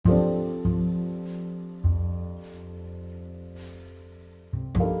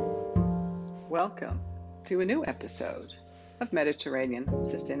welcome to a new episode of Mediterranean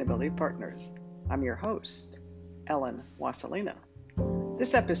Sustainability Partners. I'm your host, Ellen Wasselina.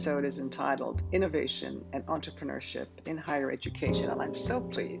 This episode is entitled Innovation and Entrepreneurship in Higher Education, and I'm so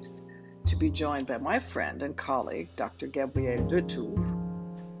pleased to be joined by my friend and colleague, Dr. Gabriel Detouve,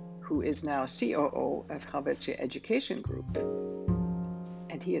 who is now COO of Helvetia Education Group.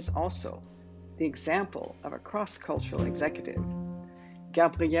 And he is also the example of a cross-cultural executive.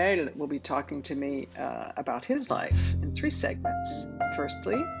 Gabriel will be talking to me about his life in 3 segments.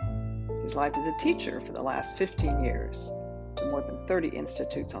 Firstly, his life as a teacher for the last 15 years to more than 30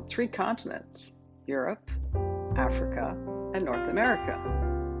 institutes on 3 continents, Europe, Africa, and North America.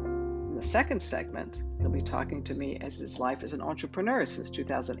 In the second segment, he'll be talking to me as his life as an entrepreneur since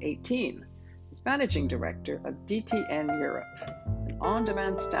 2018. He's managing director of DTN Europe, an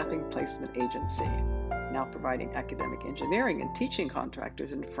on-demand staffing placement agency, now providing academic engineering and teaching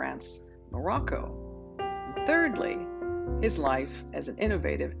contractors in France, Morocco. And thirdly, his life as an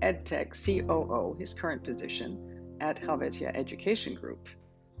innovative EdTech COO, his current position at Helvetia Education Group,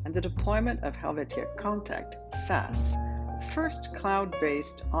 and the deployment of Helvetia Contact SaaS, the first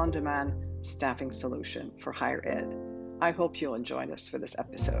cloud-based on-demand staffing solution for higher ed. I hope you'll join us for this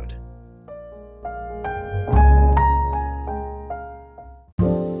episode.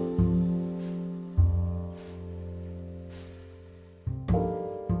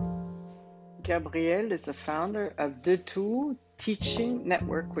 Gabriel is the founder of Detouve Teaching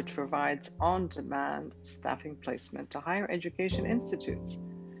Network, which provides on-demand staffing placement to higher education institutes.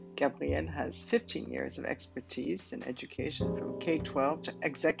 Gabriel has 15 years of expertise in education from K-12 to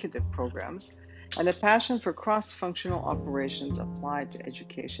executive programs and a passion for cross-functional operations applied to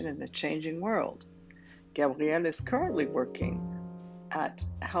education in a changing world. Gabriel is currently working at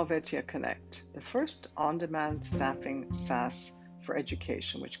Helvetia Connect, the first on-demand staffing SaaS for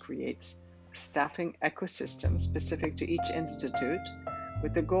education, which creates staffing ecosystem specific to each institute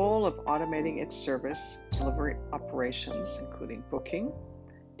with the goal of automating its service delivery operations, including booking,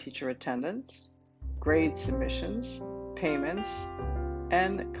 teacher attendance, grade submissions, payments,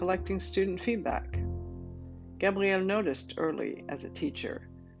 and collecting student feedback. Gabriel noticed early as a teacher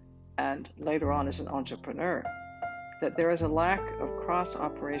and later on as an entrepreneur that there is a lack of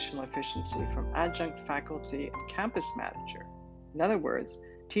cross-operational efficiency from adjunct faculty and campus manager. In other words,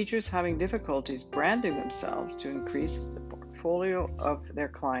 teachers having difficulties branding themselves to increase the portfolio of their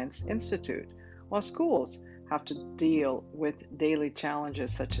client's institute, while schools have to deal with daily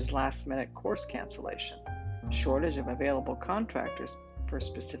challenges such as last-minute course cancellation, shortage of available contractors for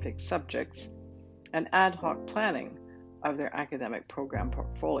specific subjects, and ad hoc planning of their academic program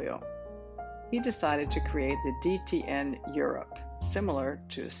portfolio. He decided to create the DTN Europe, similar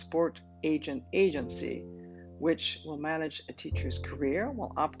to a sport agent agency, which will manage a teacher's career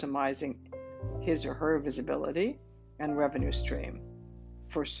while optimizing his or her visibility and revenue stream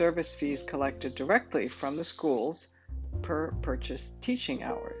for service fees collected directly from the schools per purchased teaching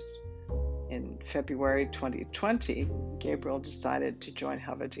hours. In February 2020, Gabriel decided to join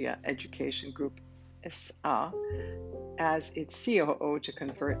Helvetia Education Group SA as its COO to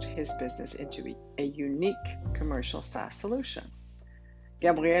convert his business into a unique commercial SaaS solution.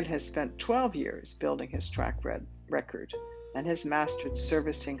 Gabriel has spent 12 years building his track record and has mastered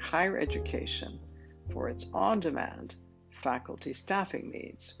servicing higher education for its on-demand faculty staffing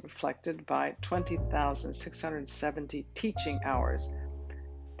needs, reflected by 20,670 teaching hours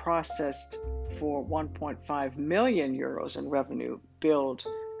processed for 1.5 million euros in revenue billed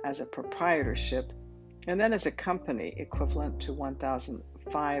as a proprietorship, and then as a company equivalent to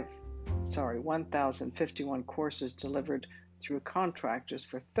 1,051 courses delivered through contractors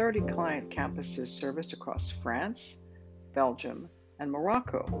for 30 client campuses serviced across France, Belgium, and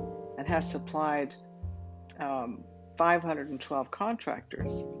Morocco, and has supplied 512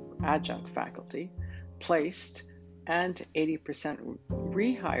 contractors, adjunct faculty, placed, and 80%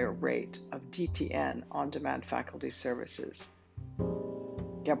 rehire rate of DTN on-demand faculty services.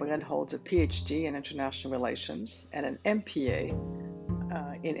 Gabriel holds a PhD in international relations and an MPA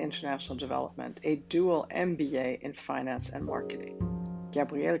in international development, a dual MBA in finance and marketing.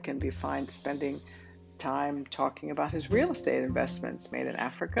 Gabriel can be found spending time talking about his real estate investments made in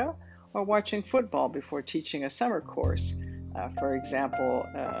Africa or watching football before teaching a summer course, for example,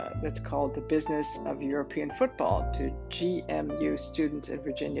 that's called The Business of European Football to GMU students in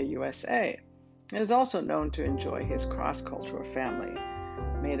Virginia, USA, and is also known to enjoy his cross-cultural family,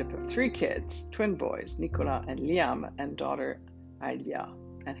 made up of 3 kids, twin boys, Nicola and Liam, and daughter Alia,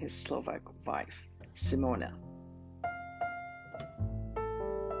 and his Slovak wife, Simona.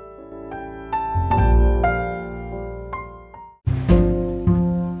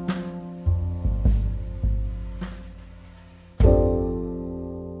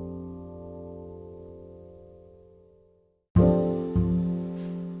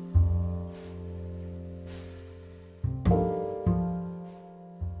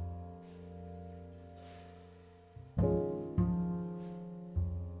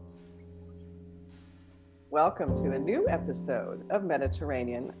 Welcome to a new episode of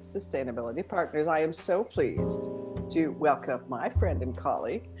Mediterranean Sustainability Partners. I am so pleased to welcome my friend and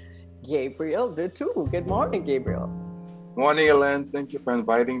colleague, Gabriel de Toux. Good morning, Gabriel. Morning, Ellen. Thank you for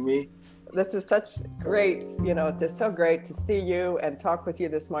inviting me. This is such great, it's so great to see you and talk with you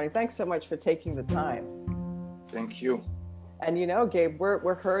this morning. Thanks so much for taking the time. Thank you. And Gabe,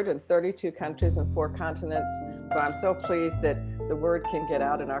 we're heard in 32 countries and 4 continents. So I'm so pleased that the word can get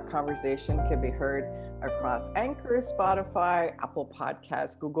out and our conversation can be heard across Anchor, Spotify, Apple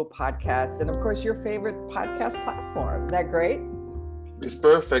Podcasts, Google Podcasts, and of course your favorite podcast platform. Isn't that great? It's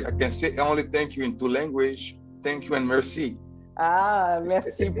perfect. I can say only thank you in 2 languages. Thank you and merci.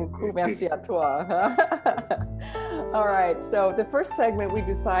 Merci beaucoup. Merci à toi. All right. So the first segment we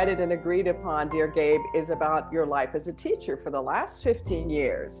decided and agreed upon, dear Gabe, is about your life as a teacher for the last 15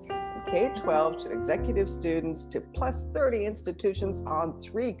 years. K-12 to executive students to plus 30 institutions on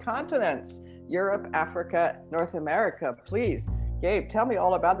 3 continents, Europe, Africa, North America. Please, Gabe, tell me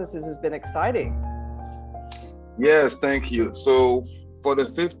all about this. This has been exciting. Yes, thank you. So for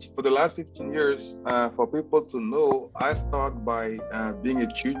the last 15 years, for people to know, I started by being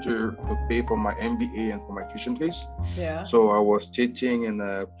a tutor to pay for my MBA and for my tuition fees. Yeah. So I was teaching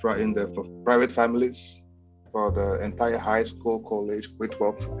for private families for the entire high school, college,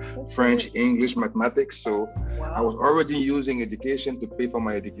 K-12, French, English, mathematics. So wow. I was already using education to pay for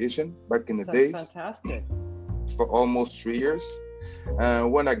my education back in the days. Fantastic. For almost 3 years.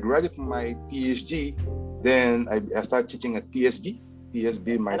 When I graduated from my PhD, then I started teaching at PSB,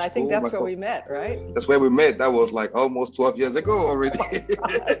 my and school. I think that's where we met, right? That's where we met. That was like almost 12 years ago already.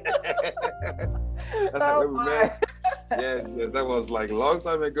 That's where we met. Yes, that was like a long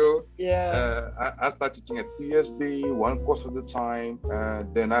time ago. Yeah. I started teaching at PSB, 1 course at a time.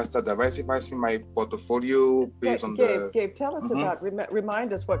 Then I started diversifying my portfolio based on Gabe, tell us about,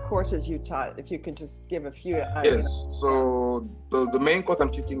 remind us what courses you taught, if you could just give a few. Yes, so the main course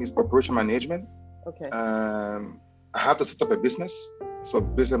I'm teaching is corporation management. Okay. I have to set up a business, so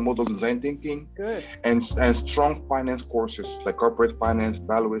business model design thinking. Good. And strong finance courses like corporate finance,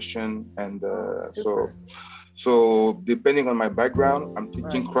 valuation, and so depending on my background, I'm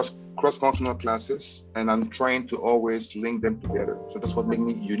teaching cross-functional classes, and I'm trying to always link them together. So that's what makes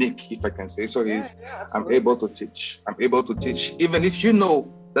me unique, if I can say so. I'm able to teach. Even if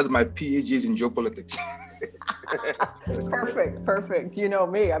that my PhD is in geopolitics. Perfect. You know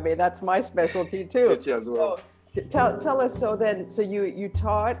me. I mean, that's my specialty too. As well. So tell us. So you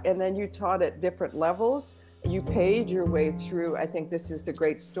taught, and then you taught at different levels. You paid your way through. I think this is the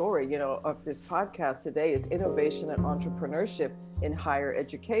great story, of this podcast today, is innovation and entrepreneurship in higher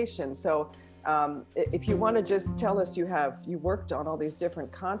education. So if you want to just tell us, you worked on all these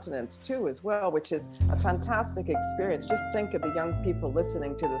different continents too as well, which is a fantastic experience. Just think of the young people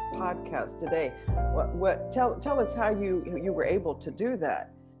listening to this podcast today. Tell us how you were able to do that,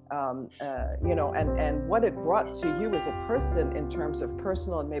 and what it brought to you as a person in terms of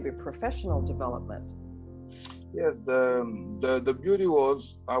personal and maybe professional development. Yes, the beauty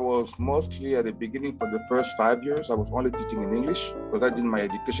was I was mostly at the beginning for the first 5 years, I was only teaching in English because I did my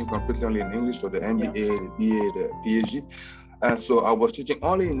education completely only in English, so the MBA, the BA, the PhD. And so I was teaching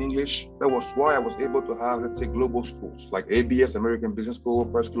only in English. That was why I was able to have, let's say, global schools like ABS, American Business School,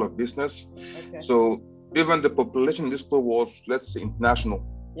 Paris School of Business. Okay. So even the population in this school was, let's say, international.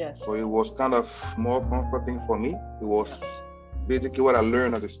 Yes. So it was kind of more comforting for me. It was basically what I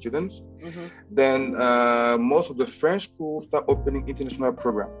learned as a student. Then most of the French schools start opening international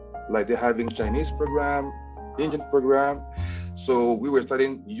program, like they're having Chinese program, Indian program. So we were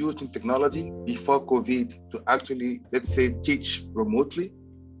starting using technology before COVID to actually, let's say, teach remotely.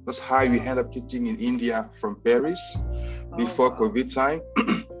 That's how we end up teaching in India from Paris before COVID time.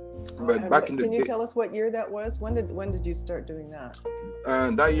 But back in the day, can you tell us what year that was? When did you start doing that?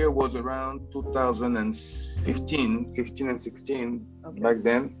 That year was around 2015 and 16. Back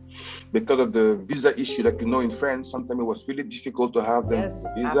then, because of the visa issue, like in France, sometimes it was really difficult to have them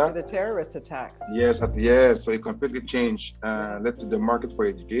visa after the terrorist attacks. So it completely changed, led to the market for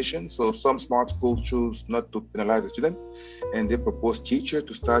education. So some smart schools choose not to penalize the student, and they proposed teacher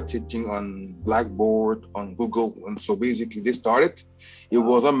to start teaching on Blackboard, on Google, and so basically they started. It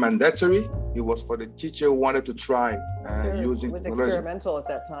wasn't mandatory. It was for the teacher who wanted to try using it was technology. Experimental at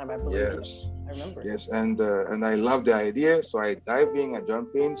that time, I believe. Yes. I remember. Yes, and I loved the idea, so I dived in, I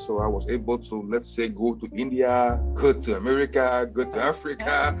jumped in, so I was able to, let's say, go to India, go to America, go to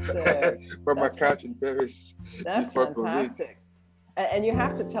Africa, from my couch in Paris. That's fantastic. And you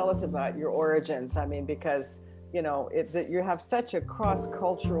have to tell us about your origins. I mean, because you have such a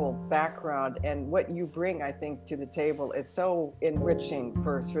cross-cultural background, and what you bring, I think, to the table is so enriching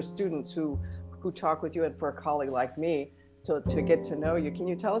for students who who talk with you and for a colleague like me to get to know you. Can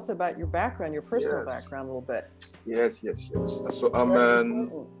you tell us about your background, your personal background a little bit? Yes. So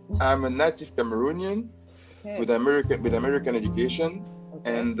I'm a native Cameroonian with American education. Okay.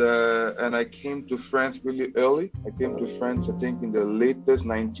 And I came to France really early. I came to France, I think, in the latest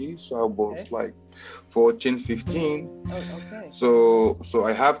 90s. So I was like 14, 15. Oh, okay. So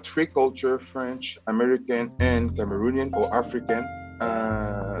I have three cultures: French, American, and Cameroonian or African.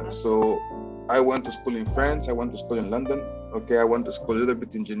 So I went to school in France. I went to school in London. Okay, I went to school a little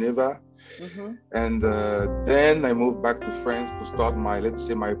bit in Geneva. Mm-hmm. And then I moved back to France to start my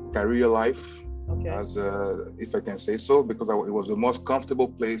career life. Okay. As if I can say so, because it was the most comfortable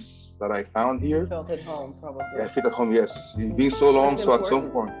place that I found here. You felt at home, probably. Yeah, I felt at home. Yes, it's been so long, so at some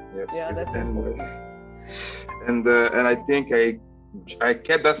point, yes. Yeah, that's important. And I think I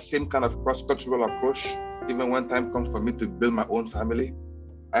kept that same kind of cross-cultural approach, even when time comes for me to build my own family.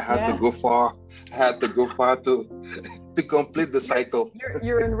 I had to go far. I had to go far to complete the cycle.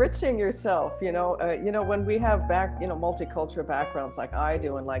 You're enriching yourself. When we have multicultural backgrounds like I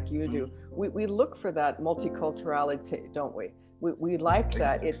do and like you do, we look for that multiculturality, don't we? We like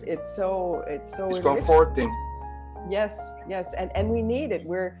that. It's comforting. Yes, and we need it.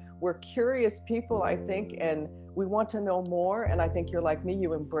 We're curious people, I think, and we want to know more. And I think you're like me.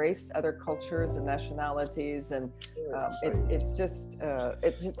 You embrace other cultures and nationalities, and it's just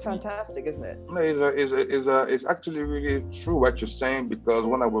it's fantastic, isn't it? It's actually really true what you're saying, because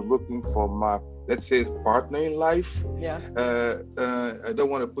when I was looking for my, let's say, partner in life, I don't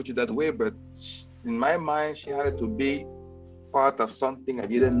want to put it that way, but in my mind, she had to be part of something I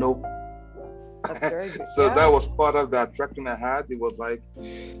didn't know. That's very good. So that was part of the attraction I had. It was like,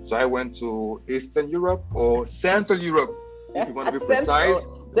 so I went to Eastern Europe or Central Europe, if you want to be precise.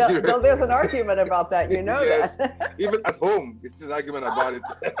 There's an argument about that, yes. that. Even at home, it's still an argument about it.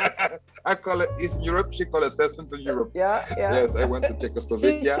 I call it Eastern Europe, she calls it Central Europe. Yeah. Yes, I went to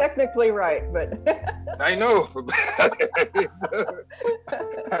Czechoslovakia. She's technically right, but... I know.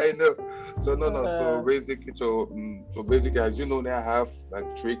 I know. So no. So basically, as you know, now I have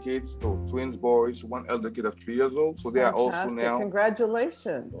like 3 kids, so twins boys, 1 elder kid of 3 years old. So they are also now.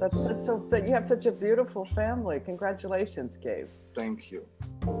 Congratulations! That's so that you have such a beautiful family. Congratulations, Gabe. Thank you.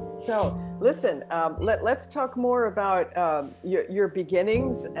 So listen, let's talk more about your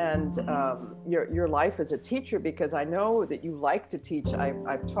beginnings and your life as a teacher, because I know that you like to teach.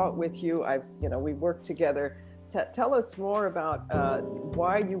 I've taught with you. We worked together. Tell us more about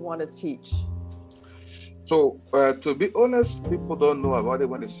why you want to teach. So to be honest, people don't know about it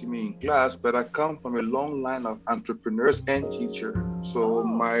when they see me in class, but I come from a long line of entrepreneurs and teachers. So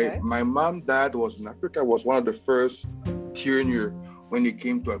my mom, dad was in Africa, was one of the first pioneers when it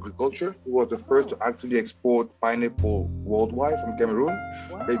came to agriculture. He was the first to actually export pineapple worldwide from Cameroon.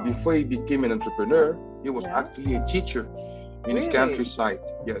 Wow. But before he became an entrepreneur, he was actually a teacher in his countryside.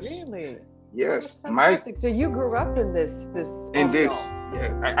 Yes. Really? Yes. Fantastic. So you grew up in this.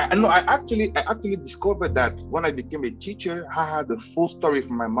 Yeah. I know. I actually discovered that when I became a teacher, I had the full story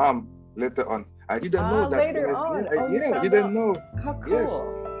from my mom later on. I didn't know that. Later on. I didn't know. How cool. Yes.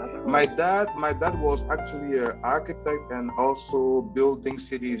 My dad was actually an architect and also building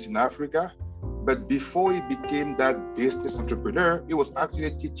cities in Africa. But before he became that business entrepreneur, he was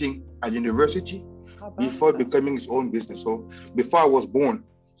actually teaching at university before becoming his own business. So before I was born.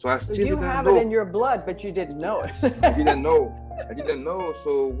 So I still didn't know. You have it in your blood, but you didn't know it. I didn't know.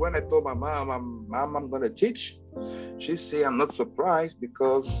 So when I told my mom, I'm going to teach, she said, I'm not surprised,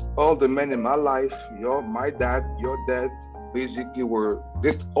 because all the men in my life, my dad, your dad, basically were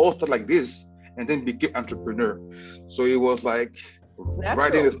this all started like this and then became entrepreneur. So it was like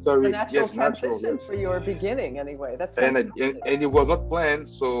writing a story. It's a natural transition for your beginning anyway. That's and it was not planned.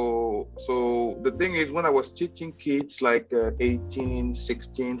 So the thing is, when I was teaching kids like 18,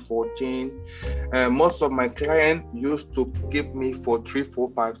 16, 14, most of my clients used to keep me for 3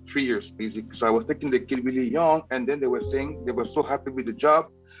 years basically. So I was taking the kid really young, and then they were saying they were so happy with the job.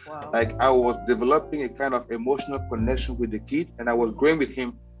 Wow. Like I was developing a kind of emotional connection with the kid, and I was growing with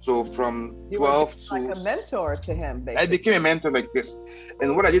him. So from 12 to like a mentor to him, basically. I became a mentor like this.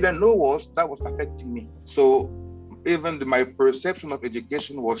 And what I didn't know was that was affecting me. So even my perception of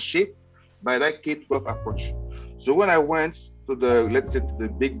education was shaped by that K-12 approach. So when I went to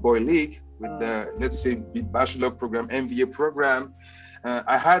the big boy league with the bachelor program, MBA program,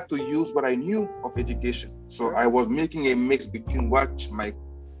 I had to use what I knew of education. So I was making a mix between what my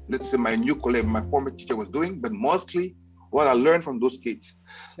new colleague, my former teacher was doing, but mostly what I learned from those kids.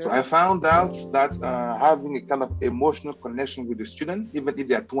 Sure. So I found out that having a kind of emotional connection with the student, even if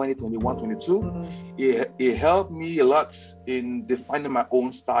they are 20, 21, 22, it helped me a lot in defining my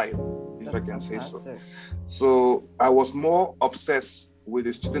own style. if I can say so. Fantastic. So I was more obsessed with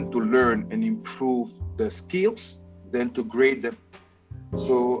the student to learn and improve the skills than to grade them.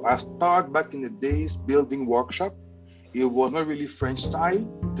 So I started back in the days building workshop. It was not really French style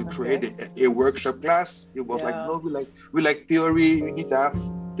to create a workshop class. It was like, no, we like theory. We need to have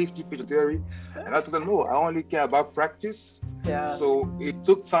 50 pages of theory. And I told them, no, I only care about practice. Yeah. So it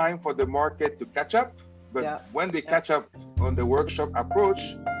took time for the market to catch up. But when they catch up on the workshop approach,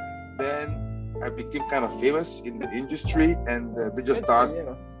 then I became kind of famous in the industry, and they just start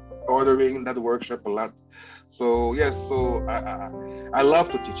ordering that workshop a lot. So yes, so I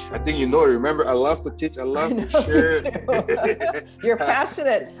love to teach. I think remember, I love to teach. I love to share. You're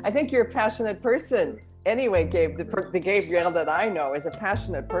passionate. I think you're a passionate person. Anyway, Gabe, the Gabriel that I know is a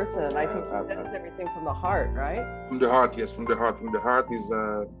passionate person, and I think that's everything from the heart, right? From the heart, yes, from the heart. From the heart is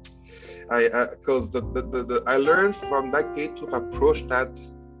because I learned from that K-12 approach that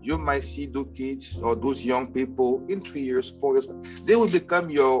you might see those kids or those young people in 3 years, 4 years, they will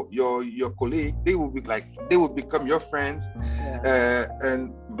become your colleague. They will become your friends,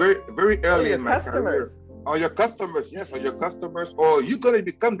 and very early in my career. Or your customers, yes, or your customers, or you're gonna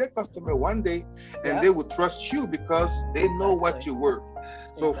become their customer one day, and they will trust you because they know what you work.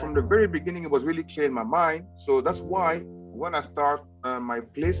 So from the very beginning, it was really clear in my mind. So that's why when I start my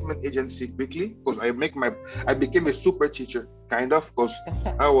placement agency quickly, because I became a super teacher, kind of, because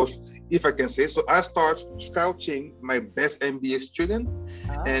I was, if I can say so, I started scouting my best MBA student.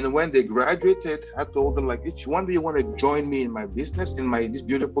 And when they graduated, I told them, like, if one day you want to join me in my business, in my this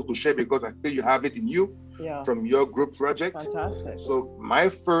beautiful to share, because I feel you have it in you from your group project. Fantastic. So my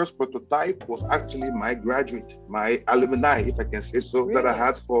first prototype was actually my graduate, my alumni, if I can say so, that I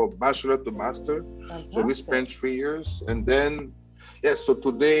had for bachelor to master. Fantastic. So we spent 3 years, and then so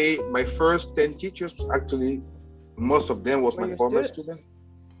today my first 10 teachers, actually most of them was my former student.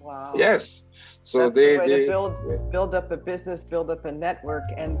 Wow. Yes. So that's the way to build up a business, build up a network,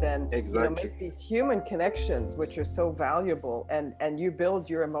 and then make these human connections, which are so valuable. And you build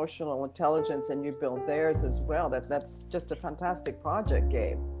your emotional intelligence, and you build theirs as well. That's just a fantastic project,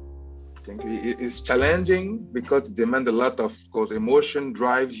 Gabe. Thank you. It's challenging because it demands a lot of, because emotion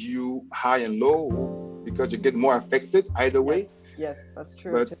drives you high and low, because you get more affected either way. Yes, that's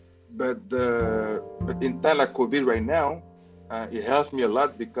true. But in time like COVID right now, it helps me a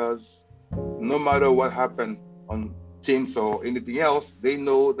lot, because no matter what happened on Teams or anything else, they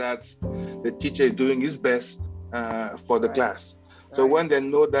know that the teacher is doing his best for the class. So when they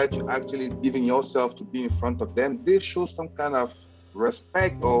know that you're actually giving yourself to be in front of them, they show some kind of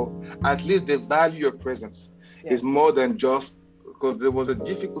respect, or at least they value your presence. It's more than just, because there was a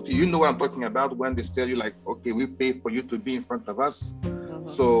difficulty, you know what I'm talking about, when they tell you, like, okay, we pay for you to be in front of us,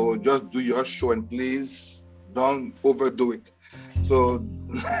 so just do your show, and please don't overdo it. So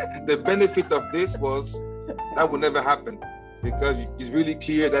the benefit of this was that would never happen, because it's really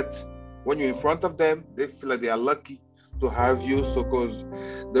clear that when you're in front of them, they feel like they are lucky to have you. So because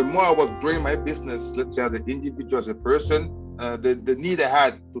the more I was growing my business, let's say as an individual, as a person, the need I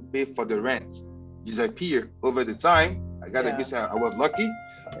had to pay for the rent disappeared over the time. I gotta be said, I was lucky,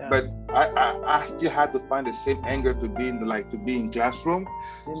 but I still had to find the same anger to be in classroom.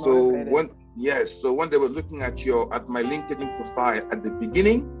 So when they were looking at my LinkedIn profile at the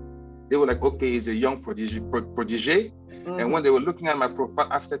beginning, they were like, okay, he's a young protege. And when they were looking at my profile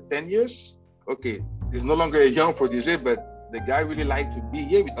after 10 years, okay, he's no longer a young protege, but the guy really liked to be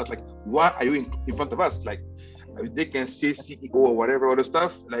here with us. Like, why are you in front of us? Like, they can say CEO or whatever other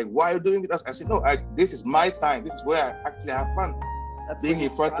stuff. Like, why are you doing with us? I said, no, this is my time. This is where I actually have fun. Being in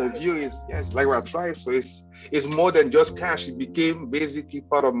front of you is like what I try. So it's more than just cash. It became basically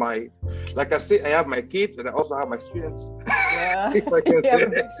part of my, like I say, I have my kids and I also have my students. Yeah, you have a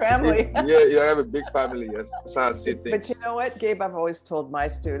big family. I have a big family. Yes, that's how I say things. But you know what, Gabe? I've always told my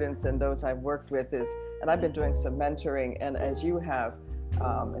students and those I've worked with and I've been doing some mentoring, and as you have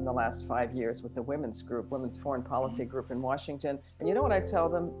in the last 5 years with the women's foreign policy group in Washington. And you know what I tell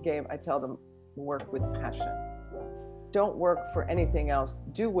them, Gabe? I tell them, work with passion. Don't work for anything else.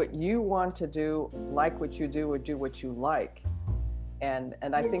 Do what you want to do, like what you do, or do what you like. And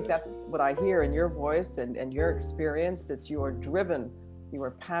I think that's what I hear in your voice and your experience, that you are driven, you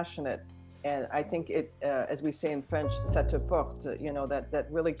are passionate. And I think it, as we say in French, ça te porte, that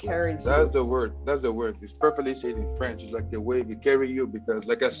really carries you. That's the word. It's perfectly said in French. It's like the way we carry you, because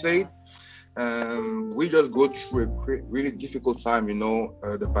like I said, we just go through a really difficult time,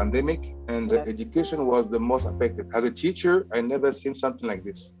 the pandemic, and the education was the most affected. As a teacher, I never seen something like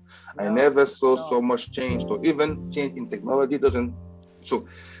this. I never saw so much change, or even change in technology doesn't. So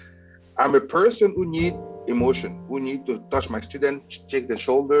I'm a person who need emotion, who need to touch my student, check the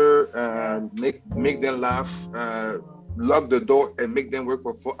shoulder, make them laugh, lock the door and make them work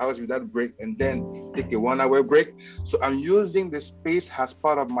for 4 hours without break, and then take a 1 hour break. So I'm using the space as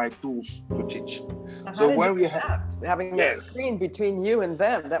part of my tools to teach. So when we have having that screen between you and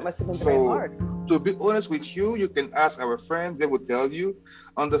them, that must have been very hard. To be honest with you, you can ask our friends, they will tell you.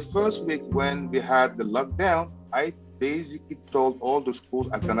 On the first week when we had the lockdown, I basically told all the schools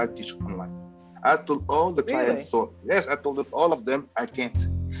I cannot teach online. I told all the clients, so yes, I told them, all of them, I can't.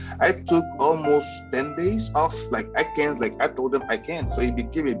 I took almost 10 days off, I told them I can't. So it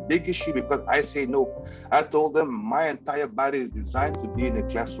became a big issue because I say no. I told them my entire body is designed to be in a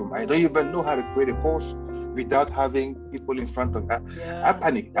classroom. I don't even know how to create a course without having people in front of that. I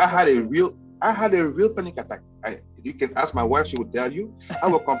panicked. I had a real panic attack. You can ask my wife, she will tell you. I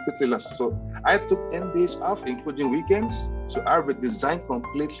was completely lost. So I took 10 days off, including weekends. So I redesigned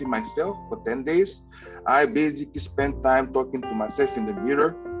completely myself for 10 days. I basically spent time talking to myself in the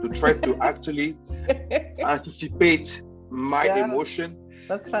mirror to try to actually anticipate my emotion.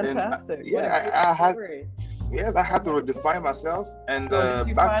 That's fantastic. And, I had to redefine myself. And so did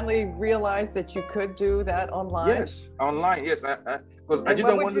you finally realize that you could do that online? Yes, online. Yes, because I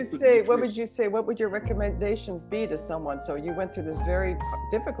didn't want to. What would your recommendations be to someone? So you went through this very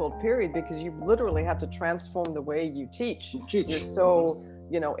difficult period because you literally had to transform the way you teach. You're so,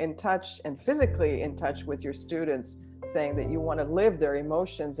 in touch and physically in touch with your students, saying that you want to live their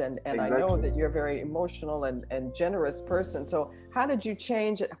emotions. And exactly. I know that you're a very emotional and generous person. So how did you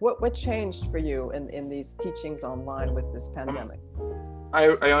change it? What changed for you in these teachings online with this pandemic?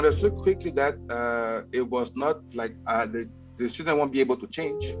 I understood quickly that it was not like the student won't be able to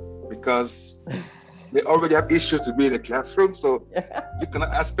change because they already have issues to be in the classroom. So you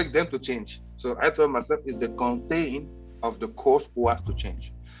cannot expect them to change. So I told myself, it's the content of the course who has to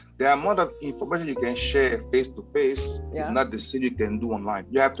change. The amount of information you can share face to face is not the same you can do online.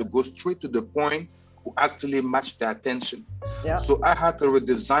 You have to go straight to the point who actually match their attention. So I had to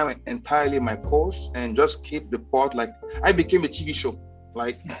redesign entirely my course and just keep the part like I became a TV show.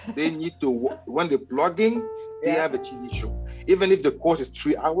 Like they need to, when they're plugging, they have a TV show. Even if the course is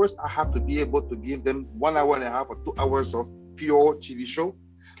 3 hours, I have to be able to give them 1 hour and a half or 2 hours of pure TV show.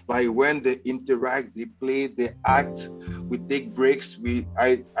 Like when they interact, they play, they act, we take breaks.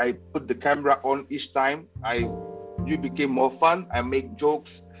 I put the camera on each time. You became more fun. I make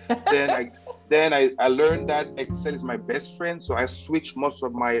jokes. Then I learned that Excel is my best friend. So I switched most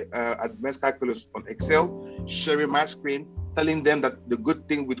of my advanced calculus on Excel, sharing my screen, telling them that the good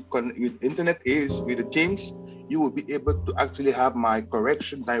thing with internet is with the Teams, you will be able to actually have my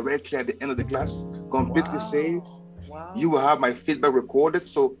correction directly at the end of the class, completely safe. You will have my feedback recorded.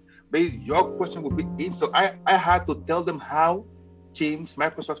 So your question will be in. So I had to tell them how Teams,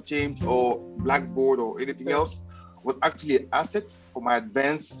 Microsoft Teams or Blackboard or anything else was actually an asset for my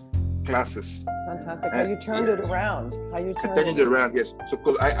advanced classes. Fantastic. How you turned it around. Turning it around, yes. So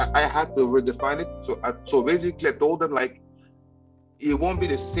because I had to redefine it. So basically I told them like, it won't be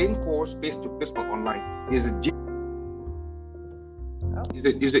the same course face to face or online. It's a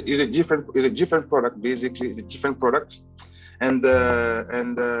different product. Basically, it's a different product. And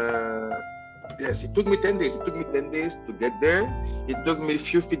yes, it took me 10 days. It took me 10 days to get there. It took me a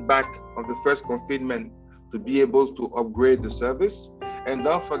few feedback of the first confinement to be able to upgrade the service. And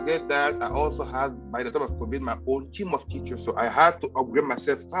don't forget that I also had, by the time of COVID, my own team of teachers. So I had to upgrade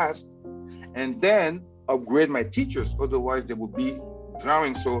myself fast and then upgrade my teachers. Otherwise, they would be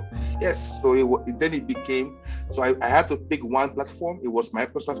drowning. So yes, so then it became, so I had to pick one platform. It was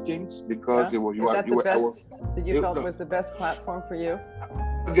Microsoft Teams because it was was the best platform for you?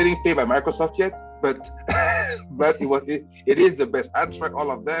 I'm not getting paid by Microsoft yet, but it is the best. I tried all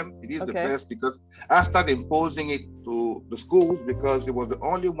of them. It is the best because I started imposing it to the schools because it was the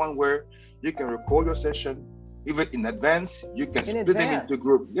only one where you can record your session even in advance. You can split them into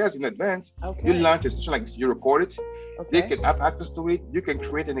groups. Yes, in advance. You launch a session like this, you record it. They can have access to it. You can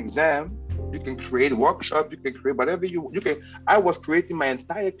create an exam. You can create workshops. You can create whatever you can. I was creating my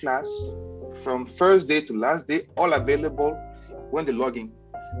entire class from first day to last day, all available when they log in.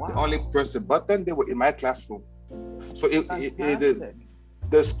 They only press a button. They were in my classroom. So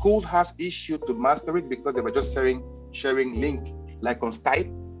the schools has issue to master it because they were just sharing link like on Skype.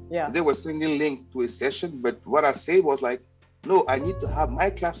 They were sending link to a session, but what I said was like, no, I need to have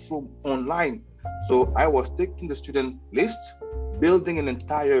my classroom online. So I was taking the student list, building an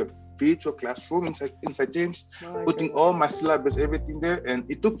entire virtual classroom inside Teams, putting all my syllabus, everything there. And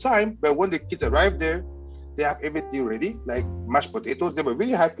it took time, but when the kids arrived there, they have everything ready, like mashed potatoes. They were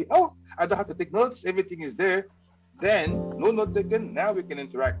really happy. Oh, I don't have to take notes. Everything is there. Then, no note taken. Now we can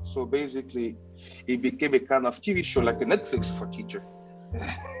interact. So basically, it became a kind of TV show, like a Netflix for teacher.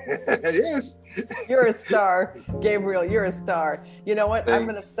 Yes. You're a star, Gabriel. You're a star. You know what? I'm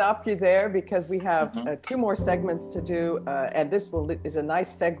going to stop you there because we have 2 more segments to do. And this is a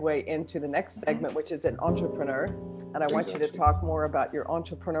nice segue into the next segment, which is an entrepreneur. And I want you to talk more about your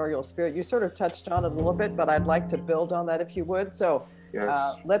entrepreneurial spirit. You sort of touched on it a little bit, but I'd like to build on that if you would. So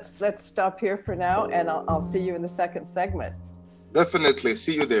let's stop here for now, and I'll see you in the second segment. Definitely.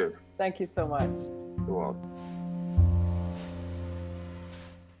 See you there. Thank you so much. You're welcome.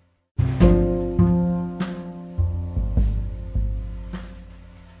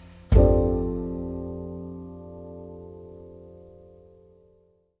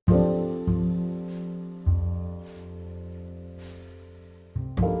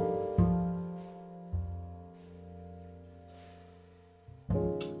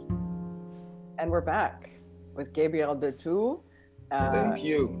 And we're back with Gabriel Detou. Thank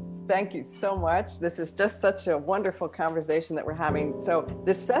you. Thank you so much. This is just such a wonderful conversation that we're having. So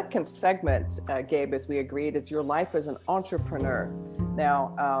the second segment, Gabe, as we agreed, is your life as an entrepreneur.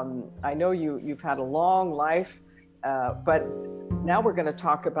 Now, I know you've had a long life, but now we're going to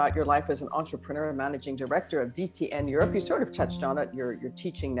talk about your life as an entrepreneur and managing director of DTN Europe. You sort of touched on it, your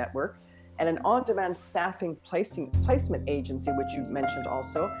teaching network, and an on-demand staffing placement agency, which you mentioned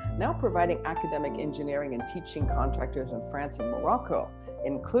also, now providing academic engineering and teaching contractors in France and Morocco,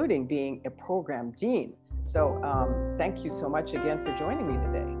 including being a program dean. So thank you so much again for joining me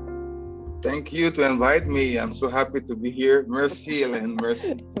today. Thank you to invite me. I'm so happy to be here. Merci, Hélène.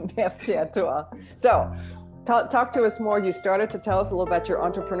 Merci. Merci à toi. So talk to us more. You started to tell us a little about your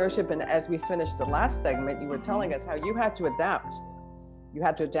entrepreneurship, and as we finished the last segment, you were telling us how you had to adapt. You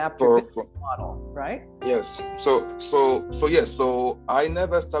had to adapt your business model, right? Yes. So I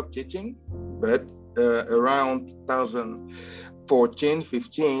never stopped teaching, but around 2014,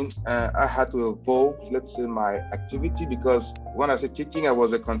 15, I had to evolve, let's say, my activity, because when I say teaching, I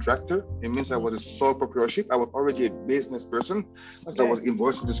was a contractor. It means I was a sole proprietorship. I was already a business person, because I was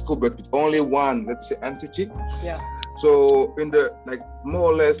invoiced to the school, but with only one, let's say, entity. Yeah. So in the, like, more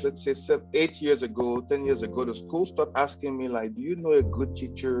or less, let's say 8 years ago, 10 years ago, the school started asking me, like, do you know a good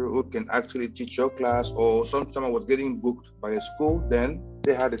teacher who can actually teach your class? Or sometimes I was getting booked by a school, then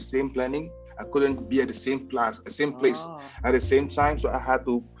they had the same planning. I couldn't be at the same place at the same time. So I had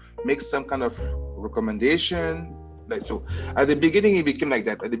to make some kind of recommendation. Like, so at the beginning, it became like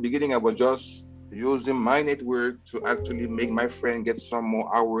that. At the beginning, I was just using my network to actually make my friend get some more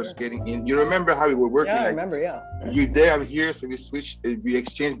hours getting in. You remember how we were working? Yeah, I remember, yeah. You there, I'm here, so we switch, we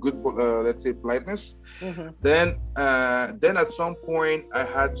exchange good, let's say, politeness. Then at some point, I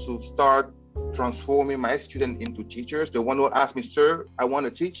had to start transforming my students into teachers. The one who asked me, sir, I want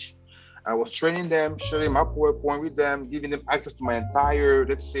to teach. I was training them, sharing my PowerPoint with them, giving them access to my entire,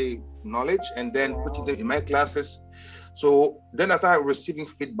 let's say, knowledge, and then putting them in my classes. So then I started receiving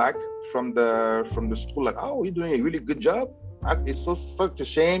feedback from the school, like, oh, you're doing a really good job. It's such a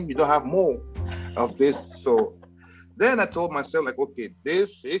shame you don't have more of this. So then I told myself, like, okay,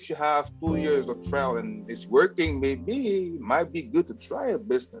 if you have 2 years of trial and it's working, maybe it might be good to try a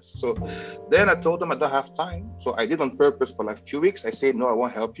business. So then I told them I don't have time. So I did on purpose for like a few weeks. I said, no, I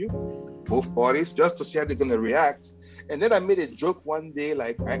won't help you, both parties, just to see how they're going to react. And then I made a joke one day,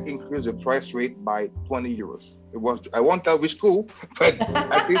 like I increased the price rate by 20 euros. It was, I won't tell which school, but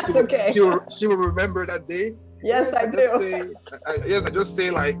I think she will remember that day. Yes, I do. I just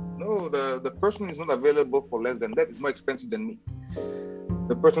say, like, no, the person is not available for less than that. It's more expensive than me.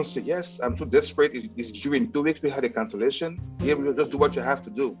 The person said, yes, I'm too desperate. It's due in 2 weeks. We had a cancellation. Yeah, we'll just do what you have to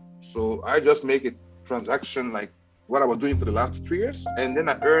do. So I just make a transaction like what I was doing for the last 3 years. And then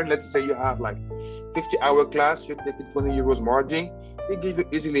I earn, let's say you have like 50-hour class, you're taking 20 euros margin. They give you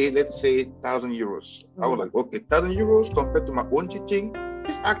easily, let's say, 1,000 euros. I was like, okay, 1,000 euros compared to my own teaching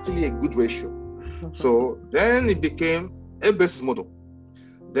is actually a good ratio. So then it became a business model.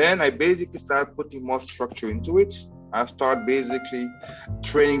 Then I basically started putting more structure into it. I started basically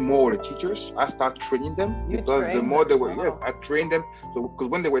training more of the teachers. I started training them because the more they were, I trained them. So because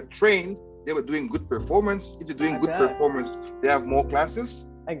when they were trained, they were doing good performance. If they're doing good performance, they have more classes.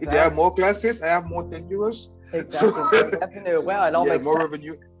 Exactly. If they have more classes, I have more 10 euros. Exactly. So, revenue. Wow, it all makes more sense.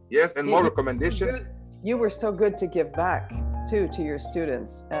 Revenue. Yes, and more recommendation. You were so good to give back to your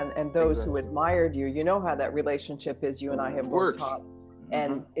students and those who admired you. You know how that relationship is. You and I have both taught.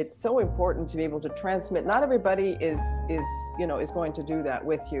 And it's so important to be able to transmit. Not everybody is going to do that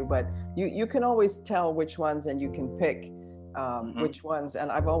with you, but you can always tell which ones, and you can pick which ones.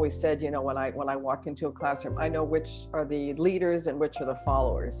 And I've always said, when I walk into a classroom, I know which are the leaders and which are the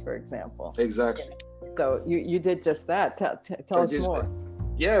followers, for example. Exactly. So you did just that. Tell us more.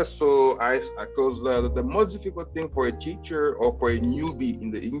 Yeah, so because the most difficult thing for a teacher or for a newbie in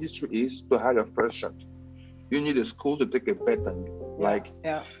the industry is to have a first shot. You need a school to take a bet on you. Like,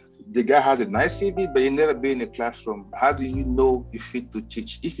 the guy has a nice CV, but he never been in a classroom. How do you know if fit to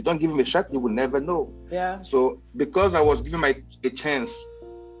teach? If you don't give him a shot, you will never know. Yeah. So because I was given a chance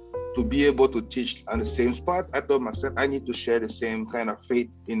to be able to teach on the same spot, I told myself I need to share the same kind of faith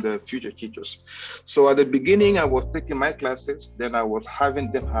in the future teachers. So at the beginning, I was taking my classes, then I was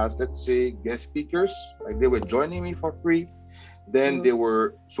having them as, let's say, guest speakers. Like, they were joining me for free. Then they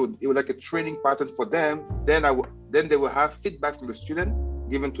were, so it was like a training pattern for them. Then they will have feedback from the student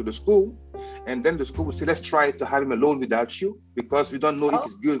given to the school, and then the school will say, let's try to have him alone without you because we don't know if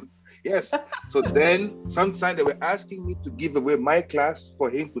it's good. Yes. So then sometimes they were asking me to give away my class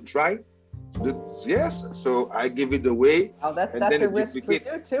for him to try. Yes. So I give it away. Oh, that's a risk for you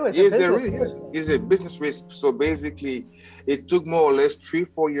too. It's a business risk. So basically, it took more or less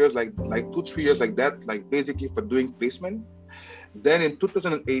 3-4 years, like 2-3 years like that, like basically for doing placement. Then in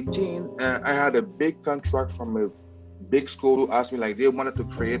 2018, I had a big contract from a big school who asked me, like, they wanted to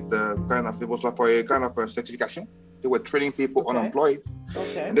create the kind of, it was like for a kind of a certification. They were training people unemployed.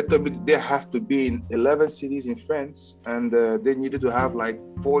 Okay. And they told me they have to be in 11 cities in France, and they needed to have like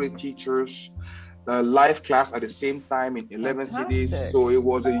 40 teachers, live class at the same time in 11 cities. So it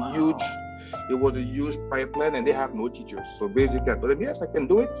was a huge pipeline, and they have no teachers. So basically, I told them, yes, I can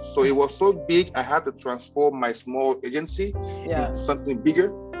do it. So it was so big, I had to transform my small agency into something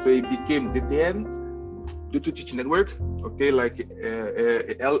bigger. So it became DTN, Dutu Teaching Network, okay, like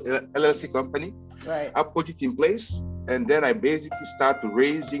a LLC company. Right. I put it in place, and then I basically started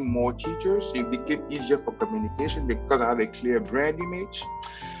raising more teachers. It became easier for communication because I had a clear brand image.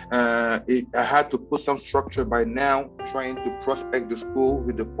 I had to put some structure by now, trying to prospect the school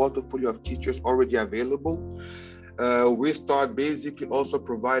with the portfolio of teachers already available. We start basically also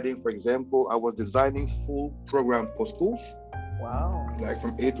providing, for example, I was designing full program for schools. Wow. Like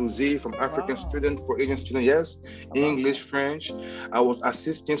from A to Z, from African student for Asian student, yes, English, French. I was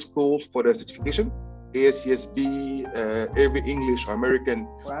assisting schools for the certification, ASCSB, every English or American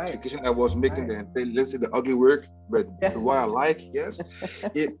certification. I was making the, let's say, the ugly work, but the one I like, yes.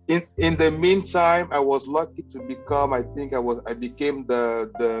 In the meantime, I was lucky to become, I became the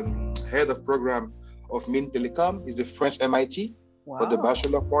head of program of Mines Telecom, is the French MIT for the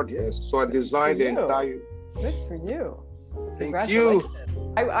bachelor part, yes. So I designed the entire. Good for you. Thank you.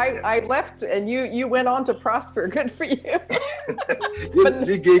 I left and you went on to prosper. Good for you.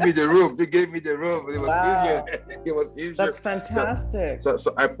 They gave me the room. It was easier. It was easier. That's fantastic.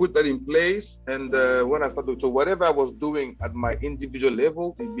 So I put that in place, and when I started, so whatever I was doing at my individual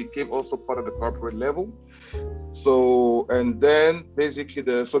level, it became also part of the corporate level. So, and then basically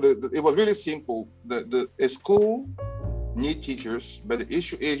it was really simple. A school need teachers, but the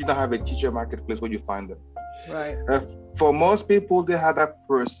issue is you don't have a teacher marketplace where you find them. Right. For most people, they have that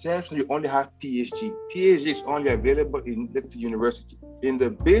perception you only have PhD. PhD is only available in the university. In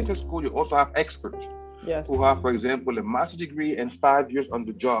the business school, you also have experts who have, for example, a master's degree and 5 years on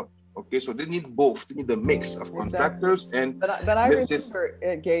the job. Okay, so they need both. They need the mix of contractors and. But I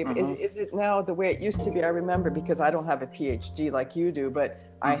remember, Gabe. Is it now the way it used to be? I remember because I don't have a PhD like you do, but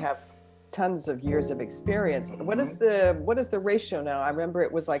I have tons of years of experience. What is the ratio now? I remember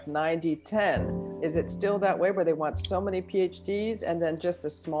it was like 90-10. Is it still that way where they want so many PhDs and then just a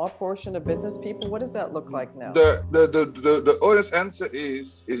small portion of business people? What does that look like now? The honest answer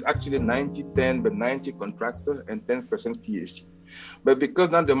is actually 90-10, but 90 contractors and 10% PhD. But because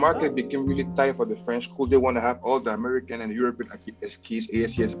now the market became really tight for the French school, they want to have all the American and European keys,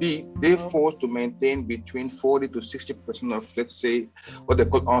 ASCSB. They're forced to maintain between 40 to 60% of, let's say, what they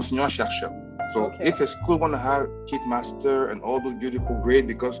call enseignant-chercheur. So if a school want to have kit master and all those beautiful grades,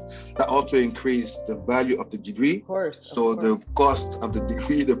 because that also increase the value of the degree. Of course. So the cost of the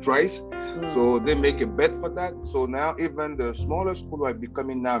degree, the price. So they make a bet for that. So now even the smaller schools are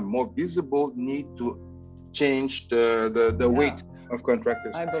becoming now more visible, need to change the weight of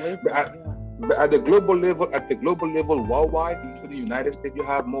contractors. I believe but at the global level, worldwide, including the United States, you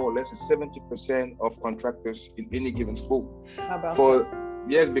have more or less 70% of contractors in any given school. How about that?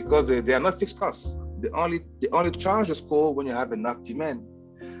 Yes, because they are not fixed costs. They only charge the school when you have enough demand.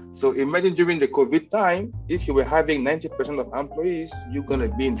 So imagine during the COVID time, if you were having 90% of employees, you're gonna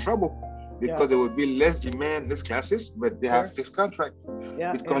be in trouble. Because there will be less demand, less classes, but they have fixed contract.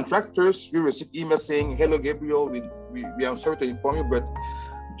 With contractors, we receive emails saying, hello, Gabriel, we are sorry to inform you, but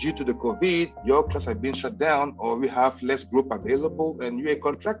due to the COVID, your class has been shut down, or we have less group available, and you're a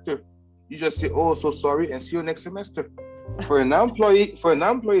contractor. You just say, oh, so sorry, and see you next semester. For an employee, it's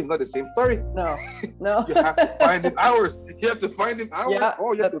not the same story. No. You have to find in hours. You have to find them hours,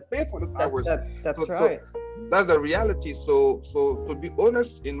 or you have to pay for those hours. That's right. So that's the reality. So to be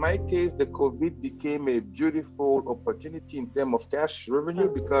honest, in my case, the COVID became a beautiful opportunity in terms of cash revenue,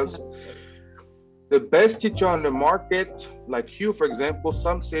 because the best teacher on the market, like you, for example,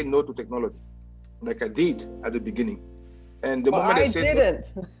 some say no to technology, like I did at the beginning. And the moment I said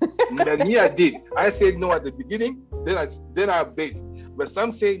no, then me, I did. I said no at the beginning, then I obeyed. But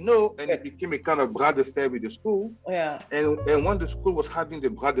some say no, and it became a kind of bras de fer with the school. Yeah. And when the school was having the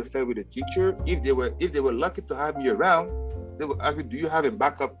bras de fer with the teacher, if they were lucky to have me around, they would ask me, do you have a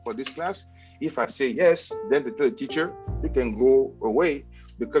backup for this class? If I say yes, then they tell the teacher, you can go away,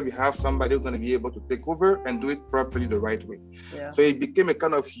 because we have somebody who's going to be able to take over and do it properly the right way. Yeah. So it became a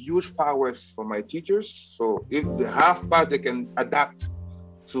kind of huge powers for my teachers. So if the half part they can adapt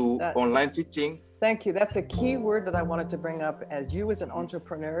to online teaching. Thank you. That's a key word that I wanted to bring up. As you as an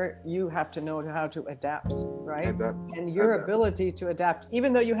entrepreneur, you have to know how to adapt, right? And your ability to adapt,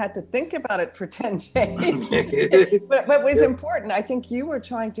 even though you had to think about it for 10 days. but it was important. I think you were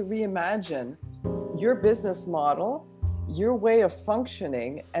trying to reimagine your business model, your way of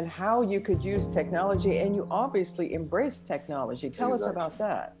functioning, and how you could use technology. And you obviously embraced technology. Tell us about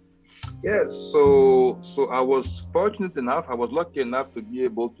that. Yes, so I was fortunate enough, I was lucky enough to be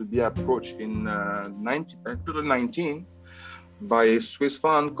able to be approached in 2019 by a Swiss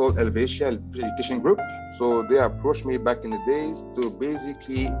fund called Helvetia Education Group. So they approached me back in the days to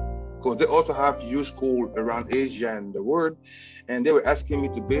basically, because they also have huge school around Asia and the world, and they were asking me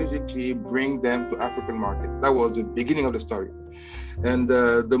to basically bring them to African market. That was the beginning of the story. And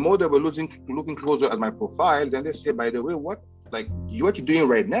the more they were looking closer at my profile, then they said, by the way, what you're doing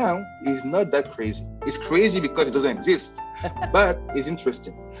right now is not that crazy. It's crazy because it doesn't exist, but it's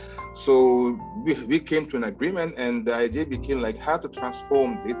interesting. So we came to an agreement, and the idea became like how to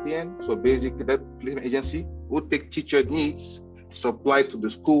transform DTN. So basically that placement agency would take teacher needs, supply to the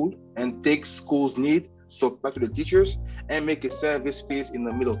school, and take school's need, supply to the teachers, and make a service space in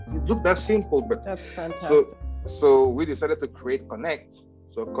the middle. It looked that simple, but that's fantastic. So we decided to create Connect.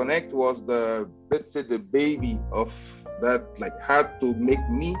 So Connect was the, let's say, the baby of that, like how to make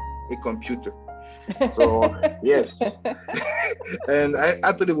me a computer. So yes. And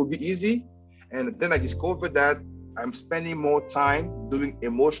I thought it would be easy. And then I discovered that I'm spending more time doing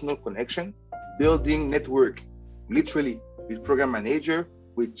emotional connection, building network, literally with program manager,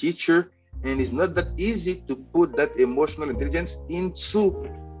 with teacher. And it's not that easy to put that emotional intelligence into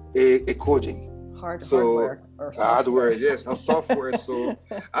a coding. Hardware, yes, or software. So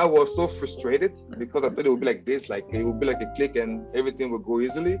I was so frustrated because I thought it would be like this, like it would be like a click and everything would go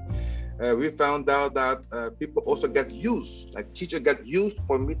easily. We found out that people also got used, like teachers got used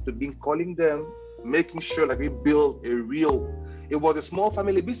for me to be calling them, making sure like we build a real, it was a small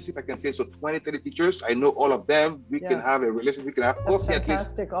family business, if I can say so, 20, 30 teachers. I know all of them. We can have a relationship, we can have coffee at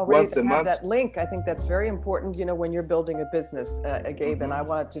least once a month. That link, I think that's very important, when you're building a business, Gabe, and I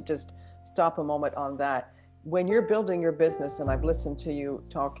wanted to just stop a moment on that. When you're building your business, and I've listened to you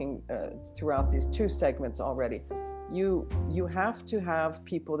talking throughout these 2 segments already, you have to have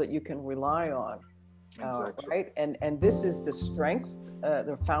people that you can rely on, right? And this is the strength,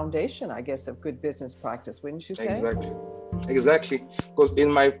 the foundation, I guess, of good business practice, wouldn't you say? Exactly. Because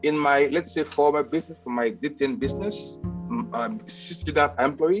in my let's say former business, for my DTN business, 60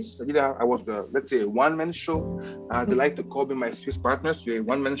 employees. I was let's say a one-man show. They like to call me my Swiss partners. We're a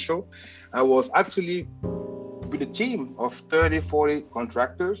one-man show. I was actually with a team of 30, 40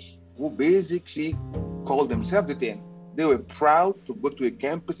 contractors who basically called themselves DTN. They were proud to go to a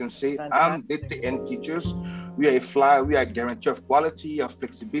campus and say, I'm DTN teachers. We are a guarantee of quality, of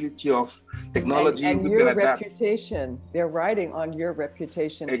flexibility, of technology. And your reputation, they're riding on your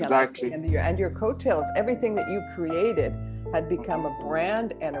reputation. Exactly. And your coattails, everything that you created had become a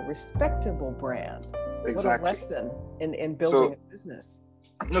brand and a respectable brand. Exactly. What a lesson in building a business.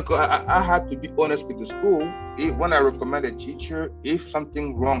 Look, I had to be honest with the school. When I recommend a teacher, if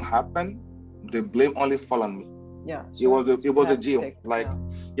something wrong happened, the blame only fall on me. Yeah, sure. It was a deal.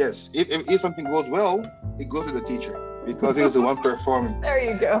 Yes, if something goes well, it goes to the teacher because he was the one performing. There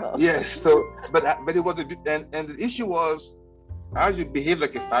you go. Yes. So, but it was a bit, and the issue was, as you behave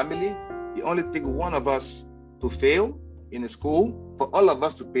like a family, you only take one of us to fail in a school for all of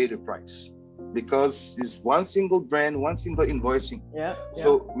us to pay the price, because it's one single brand, one single invoicing. Yeah.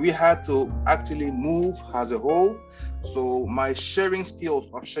 So we had to actually move as a whole. So my sharing skills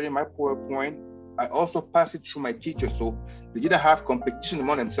of sharing my PowerPoint, I also pass it through my teachers. So they didn't have competition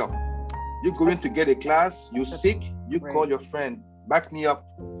among themselves. You go in to get a class, you're sick, you call your friend, back me up.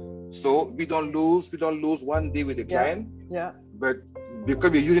 So we don't lose one day with the client. Yeah. But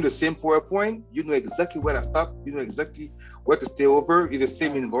because you're using the same PowerPoint, you know exactly where to stop, you know exactly where to stay over. It's the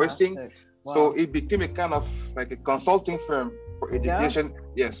same invoicing. Wow. So it became a kind of like a consulting firm for education.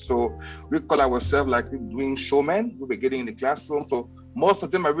 Yes. So we call ourselves like doing showmen. We were getting in the classroom. So most of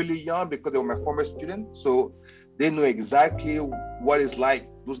them are really young because they were my former students. So they know exactly what it's like.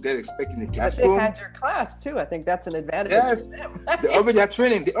 Those guys expect in the classroom. But they had your class too. I think that's an advantage. Yes, they already are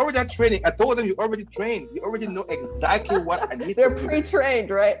training. I told them you already trained. You already know exactly what I need. They're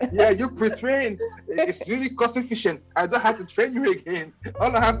pre-trained, right? Yeah, you're pre-trained. It's really cost efficient. I don't have to train you again.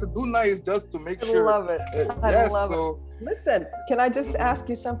 All I have to do now is just to make sure. I love it. I love it. Listen, can I just ask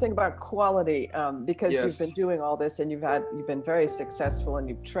you something about quality? Because you've been doing all this and you've been very successful and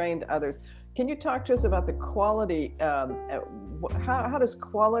you've trained others. Can you talk to us about the quality? How does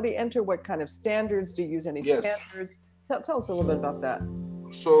quality enter? What kind of standards? Do you use any standards? Tell us a little bit about that.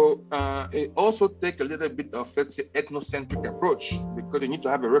 So it also takes a little bit of, let's say, ethnocentric approach, because you need to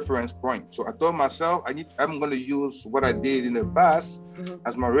have a reference point. So I told myself I'm going to use what I did in the past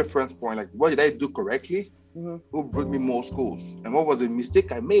as my reference point. Like, what did I do correctly? Who brought me more schools? And what was the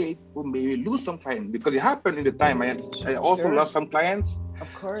mistake I made? Who made me lose some clients? Because it happened in the time. I also lost some clients.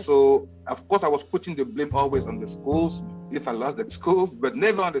 Of course. So of course I was putting the blame always on the schools if I lost the schools, but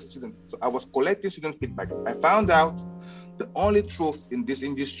never on the students. So I was collecting student feedback. I found out the only truth in this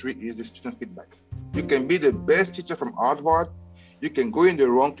industry is the student feedback. You can be the best teacher from Harvard. You can go in the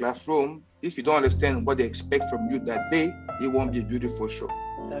wrong classroom. If you don't understand what they expect from you that day, it won't be a beautiful show.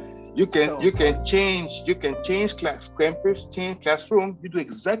 You can change class campus, change classroom. You do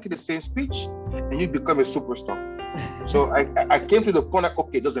exactly the same speech, and you become a superstar. So I came to the point that,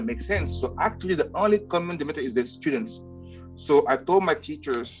 okay, it doesn't make sense. So actually the only common denominator is the students. So I told my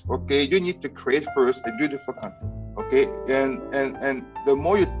teachers, okay, you need to create first a beautiful content, okay? And the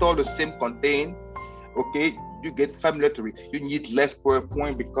more you tell the same content, okay, you get familiar to it. You need less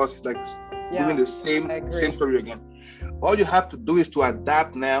PowerPoint because it's like doing the same story again. All you have to do is to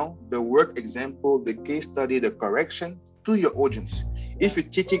adapt now the work example, the case study, the correction to your audience. If you're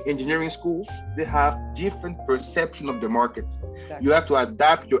teaching engineering schools, they have different perception of the market. Exactly. You have to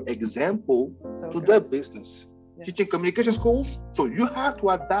adapt your example to their business. Teaching communication schools, so you have to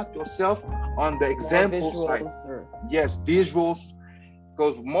adapt yourself on the example side. Yes, visuals,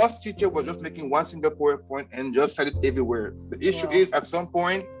 because most teachers were just making one single PowerPoint and just set it everywhere. The issue is at some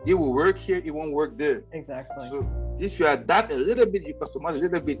point, it will work here, it won't work there. Exactly. So if you adapt a little bit, you customize a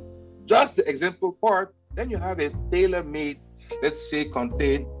little bit, just the example part, then you have a tailor-made, let's say,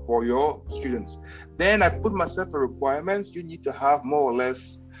 content for your students. Then I put myself a requirements. You need to have more or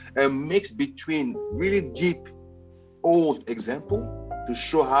less a mix between really deep, old example to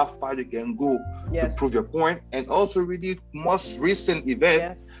show how far you can go to prove your point, and also really most recent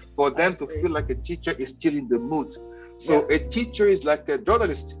event for them to feel like a teacher is still in the mood. So a teacher is like a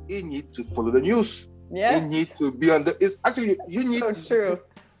journalist. You need to follow the news. You need to be on the. It's actually you need. So true.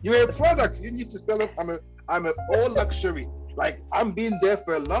 You're a product. You need to tell us I'm an old luxury. Like I'm being there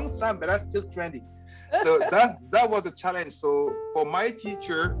for a long time, but I'm still trendy. So that was the challenge. So for my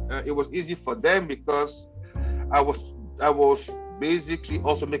teacher, it was easy for them because I was basically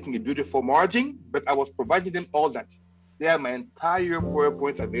also making a beautiful margin, but I was providing them all that. They had my entire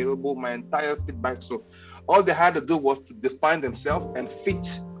PowerPoint available, my entire feedback. So all they had to do was to define themselves and fit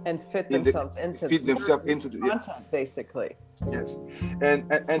themselves into the content, basically. Yes,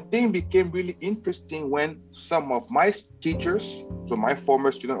 and things became really interesting when some of my teachers, so my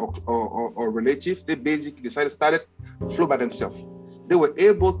former student or relatives, they basically started flow by themselves. They were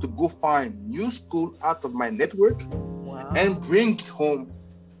able to go find new school out of my network and bring it home.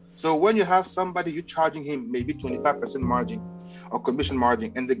 So when you have somebody, you're charging him maybe 25% margin or commission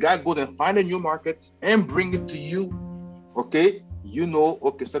margin, and the guy goes and find a new market and bring it to you, okay? You know,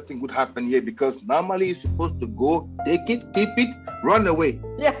 okay, something good happened here, because normally you're supposed to go, take it, keep it, run away.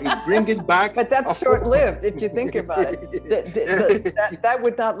 Yeah. You bring it back. But that's short-lived if you think about it. That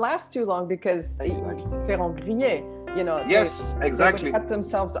would not last too long because ils feront griller, you know. Yes, exactly. They would cut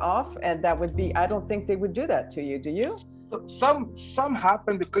themselves off, and that would be, I don't think they would do that to you, do you? Some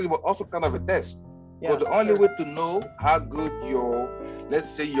happen because it was also kind of a test. Because the only way to know how good your, let's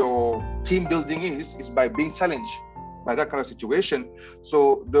say, your team building is by being challenged by that kind of situation.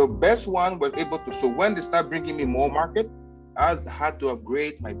 So the best one was able to, so when they start bringing me more market, I had to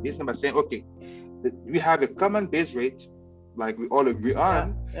upgrade my business by saying, okay, we have a common base rate, like we all agree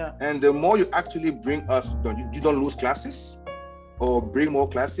on. And the more you actually bring us, you don't lose classes or bring more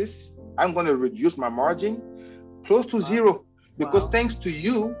classes, I'm going to reduce my margin close to zero, because thanks to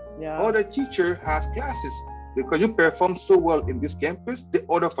you, other teacher has classes. because you perform so well in this campus, they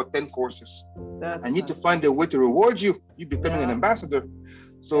order for 10 courses. That's I need to find a way to reward you. You becoming an ambassador.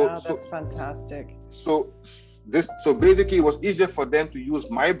 So that's fantastic. So basically it was easier for them to use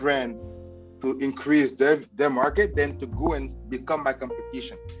my brand to increase their market than to go and become my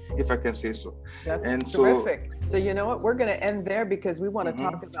competition, if I can say so. That's terrific. So you know what? We're going to end there because we want to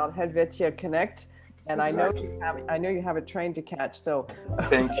talk about Helvetia Connect. And exactly. I know you have a train to catch. So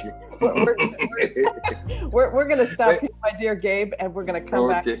thank you. we're going to stop here, my dear Gabe, and we're going to come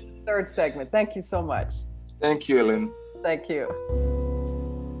back to the third segment. Thank you so much. Thank you, Ellen. Thank you.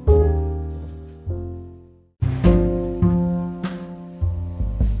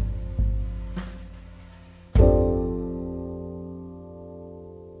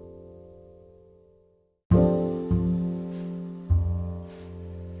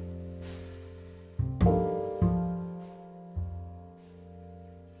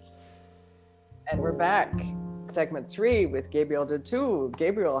 And we're back, segment 3 with Gabriel Detou.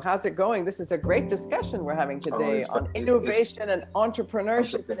 Gabriel, how's it going? This is a great discussion we're having today on innovation and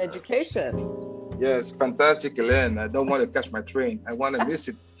entrepreneurship in education. Yes, fantastic, Elaine. I don't want to catch my train. I want to miss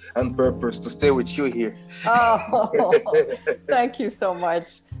it on purpose to stay with you here. Oh, thank you so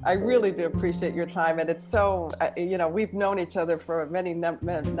much. I really do appreciate your time. And it's so, we've known each other for many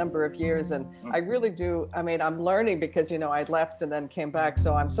number of years. And I really do. I mean, I'm learning because, I left and then came back.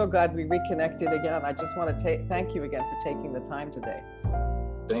 So I'm so glad we reconnected again. I just want to thank you again for taking the time today.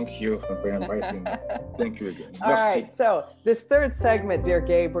 Thank you for inviting me. Thank you again. All right. So this third segment, dear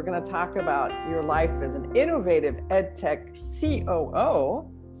Gabe, we're going to talk about your life as an innovative EdTech COO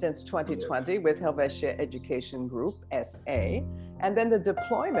since 2020 with Helvetia Education Group, SA, and then the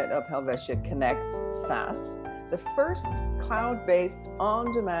deployment of Helvetia Connect, SaaS, the first cloud-based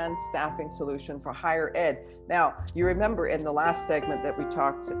on-demand staffing solution for higher ed. Now, you remember in the last segment that we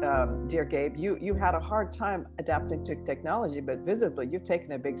talked, dear Gabe, you had a hard time adapting to technology, but visibly you've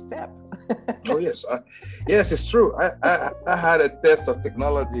taken a big step. Oh, yes. Yes, it's true. I had a test of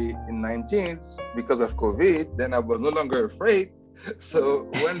technology in 2019 because of COVID. Then I was no longer afraid. So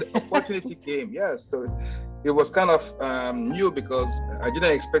when the opportunity came, so it was kind of new because I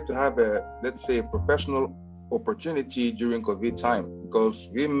didn't expect to have let's say, a professional opportunity during COVID time,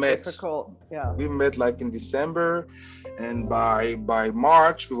 because we met like in December, and by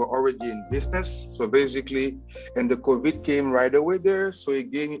March we were already in business. So basically, and the COVID came right away there, so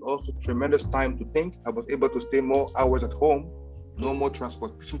it gave me also tremendous time to think. I was able to stay more hours at home, no more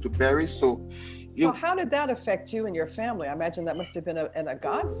transportation to Paris. So how did that affect you and your family? I imagine that must have been a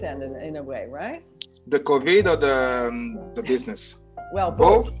godsend in a way, right? The COVID or the business? Well,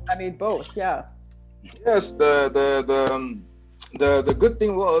 both. I mean, both. Yeah. Yes. The good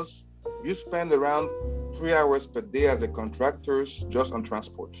thing was you spend around 3 hours per day as a contractors just on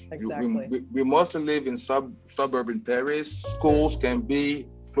transport. Exactly. We mostly live in suburban Paris. Schools can be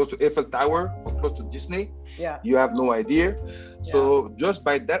close to Eiffel Tower or close to Disney. Yeah. You have no idea. So just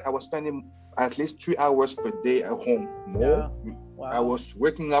by that, I was spending at least 3 hours per day at home. More. Yeah. Wow. I was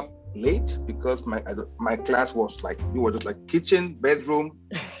waking up late because my class was like, you were just like kitchen, bedroom,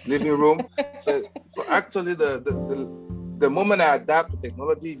 living room. So actually the moment I adapted to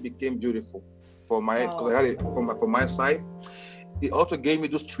technology, it became beautiful for my side. It also gave me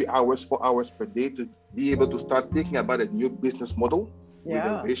those 3 hours, 4 hours per day to be able to start thinking about a new business model with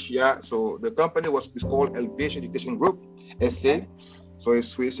Helvetia. So the company is called Helvetia Education Group, SA. So a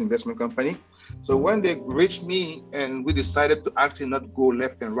Swiss investment company. So when they reached me and we decided to actually not go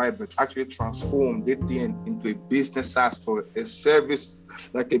left and right, but actually transform DTN into a business SaaS, so a service,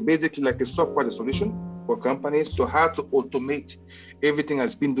 basically like a software solution for companies. So how to automate everything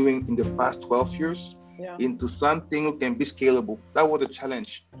I've been doing in the past 12 years into something that can be scalable. That was the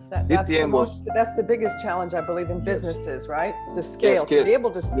challenge. That's the biggest challenge, I believe, in businesses, right? To scale, to be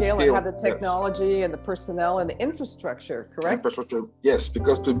able to scale and have the technology and the personnel and the infrastructure, correct? Infrastructure, yes,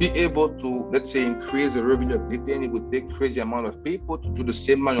 because to be able to, let's say, increase the revenue of DTN, it would take crazy amount of people to do the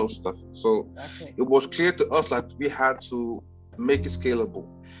same manual stuff. So it was clear to us that we had to make it scalable.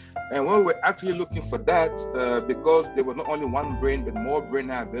 And when we were actually looking for that, because there was not only one brain, but more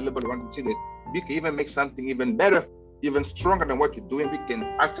brain available, we wanted to see that we can even make something even better, even stronger than what you're doing. We can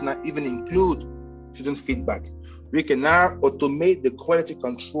actually not even include student feedback. We can now automate the quality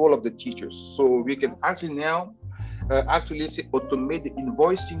control of the teachers. So we can actually now automate the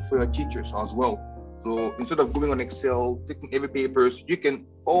invoicing for your teachers as well. So instead of going on Excel, taking every papers, you can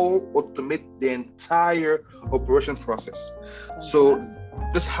all automate the entire operation process. So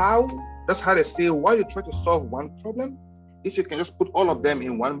that's how they say, while you try to solve one problem, if you can just put all of them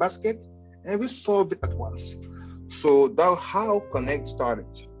in one basket and we solve it at once. So that's how Connect started.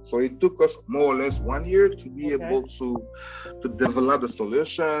 So it took us more or less 1 year to be able to develop the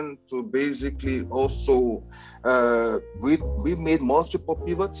solution, to basically also we made multiple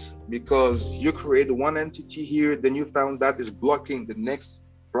pivots, because you create one entity here, then you found that is blocking the next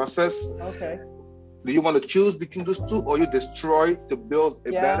process. Okay. Do you want to choose between those two, or you destroy to build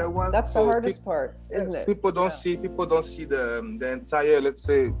a better one? That's the hardest part, isn't it? People don't see the entire, let's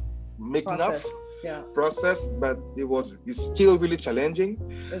say, making process. up process, but it's still really challenging.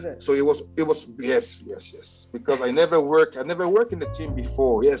 Is it? So it was yes, because I never worked in the team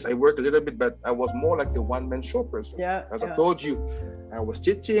before. Yes, I worked a little bit, but I was more like a one-man show person. As I told you, I was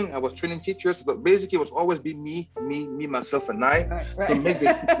teaching, I was training teachers, but basically it was always be me, myself, and I to make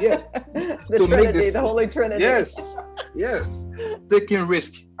this. Yes, the Trinity, the Holy Trinity. Yes, taking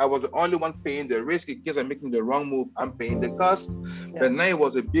risk. I was the only one paying the risk in case I'm making the wrong move. I'm paying the cost. But now it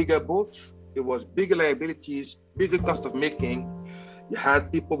was a bigger boat. It was bigger liabilities, bigger cost of making. You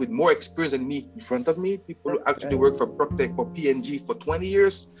had people with more experience than me in front of me. People who actually worked for Procter or P&G for 20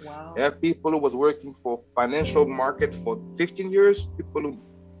 years. Wow. You have people who was working for financial market for 15 years. People who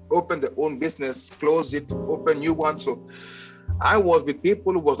opened their own business, close it, open new ones. So I was with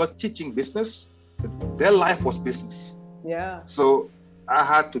people who was not teaching business. Their life was business. Yeah. So I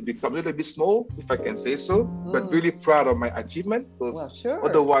had to become a little bit small, if I can say so, but really proud of my achievement, because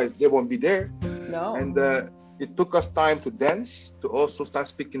otherwise they won't be there. No. And it took us time to dance, to also start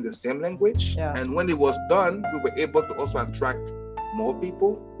speaking the same language. And when it was done, we were able to also attract more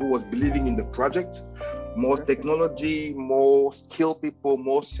people who was believing in the project, more technology, more skilled people,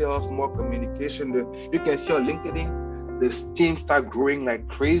 more sales, more communication. You can see on LinkedIn, the team start growing like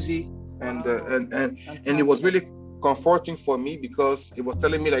crazy. And it was really comforting for me, because it was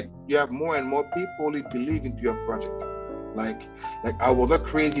telling me, like, you have more and more people who believe into your project. Like I was not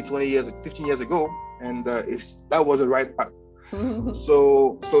crazy 15 years ago, and that was the right path.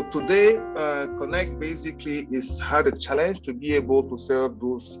 So today, Connect basically had a challenge to be able to serve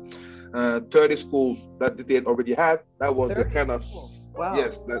those 30 schools that they had already had. That was the kind of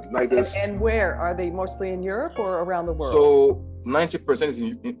yes, that like this. And where are they? Mostly in Europe or around the world? So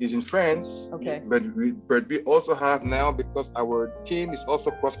 90% is in France. Okay. But we also have now, because our team is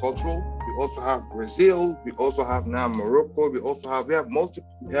also cross-cultural, we also have Brazil, we also have now Morocco, we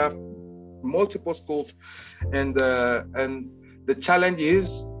have multiple schools, and the challenge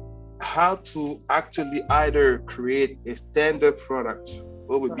is how to actually either create a standard product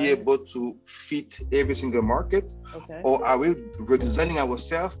or we'll be able to fit every single market, or are we redesigning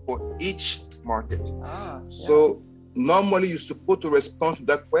ourselves for each market? So normally you're supposed to respond to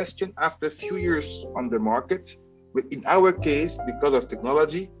that question after a few years on the market. But in our case, because of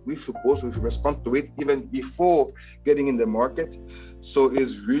technology, we're supposed to respond to it even before getting in the market. So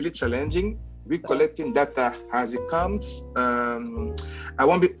it's really challenging. We're collecting data as it comes. I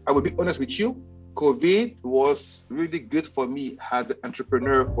will be honest with you. COVID was really good for me as an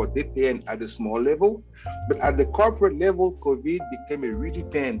entrepreneur for DTN at a small level, but at the corporate level, COVID became a really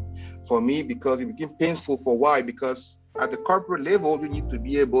pain for me, because it became painful for why? Because at the corporate level, you need to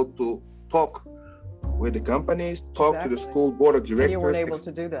be able to talk with the companies, talk to the school board of directors. And you weren't able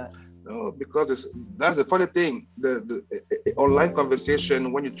to do that. No, because that's the funny thing. The online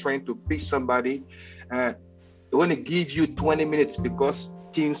conversation, when you're trying to pitch somebody, when it gives you 20 minutes because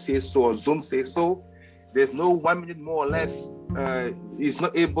Teams says so or Zoom says so, there's no 1 minute more or less. He's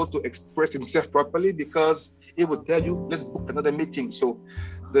not able to express himself properly, because it will tell you, let's book another meeting. So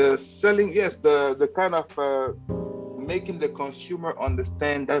the selling, yes, the kind of making the consumer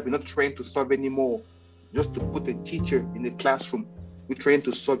understand that we're not trained to solve anymore, just to put a teacher in the classroom. We're trained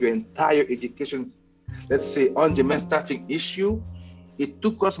to solve your entire education, let's say, on-demand staffing issue. It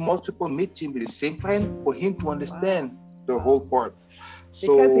took us multiple meetings with the same client for him to understand the whole part.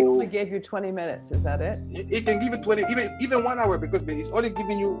 Because he only gave you 20 minutes, is that it? He can give you 20, even 1 hour, because he's only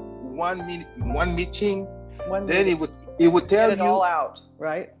giving you 1 minute, one meeting. Then he would tell you it all out,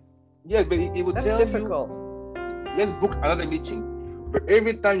 right? Yes, but it would tell difficult. You, let's book another meeting. But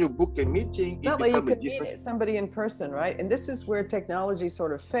every time you book a meeting, it's not like you could meet somebody in person, right? And this is where technology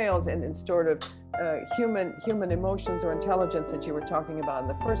sort of fails, and sort of human emotions or intelligence that you were talking about in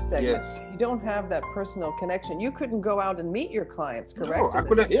the first segment. Yes. You don't have that personal connection. You couldn't go out and meet your clients, correct? No, I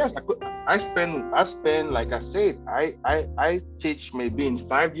couldn't. Yes, I could. I spend, like I said, I teach maybe in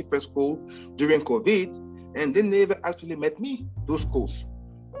 5 different schools during COVID, and they never actually met me, those schools.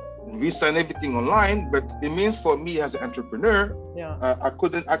 We sign everything online, but it means for me as an entrepreneur, I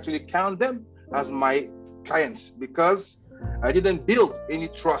couldn't actually count them as my clients, because I didn't build any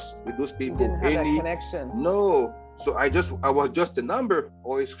trust with those people. You didn't have that connection. No. So I was just a number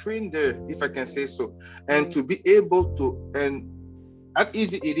or a screen there, if I can say so. And to be able to, and how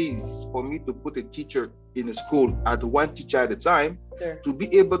easy it is for me to put a teacher in a school at one teacher at a time, to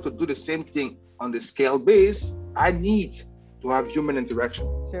be able to do the same thing on the scale base, I need to have human interaction.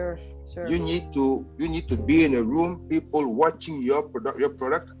 Sure. You need to be in a room, people watching your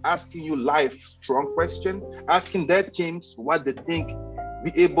product, asking you live strong question, asking their teams what they think,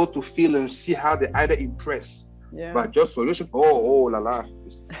 be able to feel and see how they either impress. Yeah. But just solution, oh la la,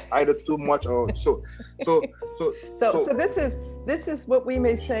 it's either too much or so this is what we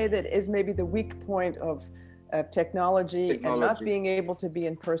may say that is maybe the weak point of technology and not being able to be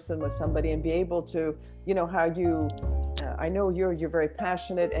in person with somebody and be able to, you know, how you I know you're very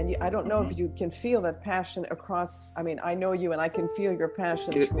passionate, and I don't know if you can feel that passion across. I mean, I know you, and I can feel your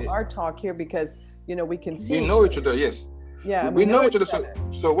passion through our talk here, because you know we can see. We know each other, yes. Yeah, we know each other.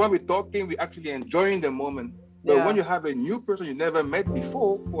 So when we're talking, we're actually enjoying the moment. But when you have a new person you never met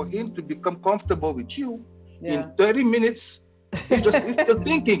before, for him to become comfortable with you in 30 minutes, he's still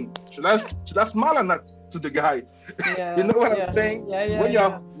thinking, should I smile or not to the guy? You know what I'm saying?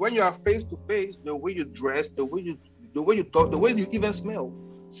 When you are face to face, the way you dress, the way you talk, the way you even smell.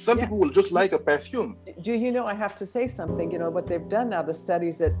 Some people will just like a perfume. Do you know, I have to say something, you know, what they've done now, the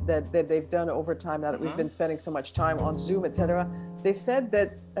studies that they've done over time, now that we've been spending so much time on Zoom, etc. They said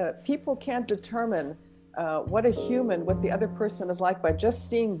that people can't determine what the other person is like by just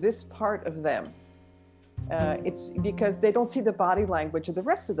seeing this part of them. It's because they don't see the body language of the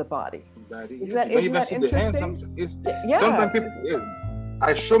rest of the body. Isn't that interesting? Sometimes people,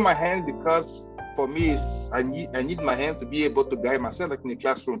 I show my hand because for me, I need my hand to be able to guide myself, like in the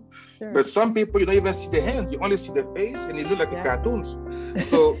classroom. Sure. But some people, you don't even see the hands; you only see the face, and it looks like a cartoons.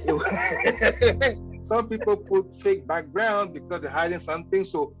 So some people put fake background because they're hiding something.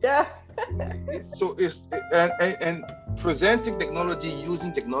 So so it's and presenting technology,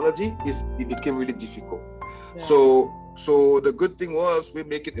 using technology it became really difficult. Yeah. So the good thing was we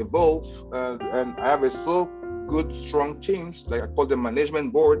make it evolve, and I have a so good strong teams, like I call them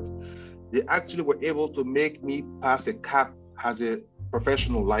management board. They actually were able to make me pass a CAP as a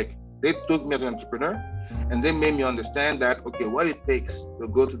professional. Like they took me as an entrepreneur, and they made me understand that, okay, what it takes to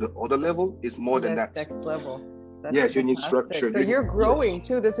go to the other level is more than that. Next level. That's yes, you need structure. So you're growing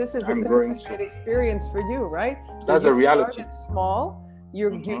too. This is a great experience for you, right? So that's the reality. Started small.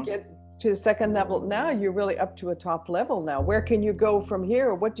 You get to the second level. Now you're really up to a top level now. Where can you go from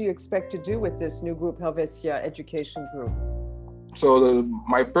here? What do you expect to do with this new group, Helvetia Education Group? So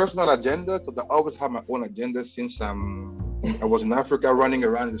my personal agenda, because I always have my own agenda since I was in Africa running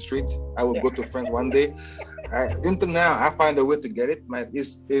around the street. I would go to France one day. Until now, I find a way to get it.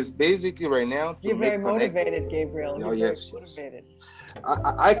 It's basically right now. You're very motivated, Gabriel. You're very motivated.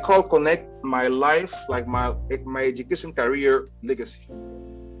 I call Connect my life, like my education career legacy.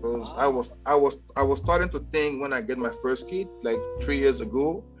 Because I was starting to think when I get my first kid, like 3 years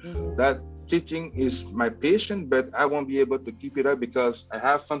ago, that teaching is my passion, but I won't be able to keep it up because I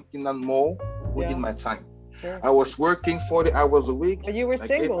have something more within my time. Sure. I was working 40 hours a week. But you were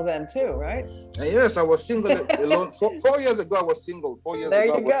single then too, right? Yes, I was single alone. 4 years ago, I was single. 4 years there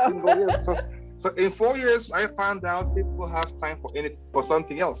ago, you I was go. single. Yes. So in 4 years, I found out people have time for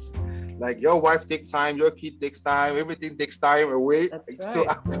something else. Like your wife takes time, your kid takes time, everything takes time away. That's right.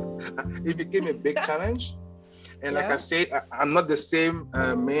 So it became a big challenge. And like I said, I'm not the same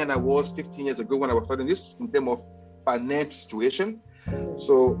man I was 15 years ago when I was starting this in terms of financial situation.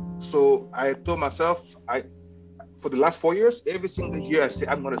 So I told myself, for the last 4 years, every single year I say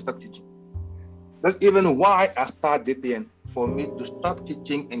I'm going to stop teaching. That's even why I started DTN, for me to stop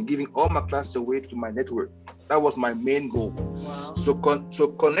teaching and giving all my classes away to my network. That was my main goal. Wow. So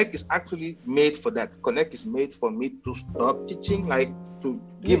Connect is actually made for that. Connect is made for me to stop teaching, like to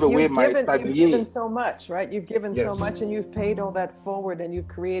give away my time. You've given so much, right? You've given so much, and you've paid all that forward, and you've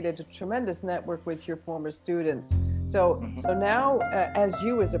created a tremendous network with your former students. So now, as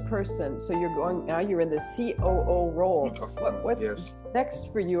you as a person, so you're in the COO role. What's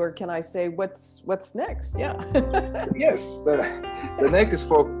next for you, or can I say what's next? Yeah. Yes, the next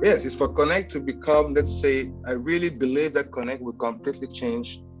is for Connect to become. Let's say, I really believe that Connect will completely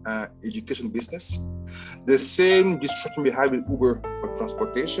change education business. The same disruption we had with Uber for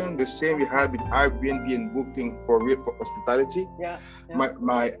transportation, the same we had with Airbnb and Booking for hospitality.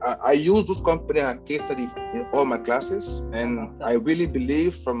 I use those companies as case study in all my classes, and I really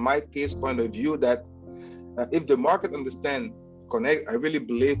believe, from my case point of view, that if the market understands Connect, I really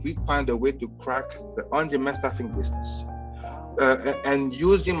believe we find a way to crack the on-demand staffing business. And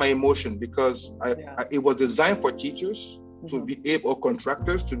using my emotion, because it was designed for teachers to be able, or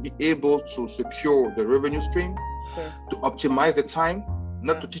contractors to be able to secure the revenue stream, to optimize the time,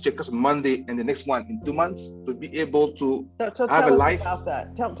 not to teach a class on Monday and the next one in 2 months, to be able to so have a tell us life. about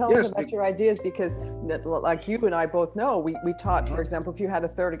that. Tell Yes, us about your ideas, because like you and I both know, we taught, for example, if you had a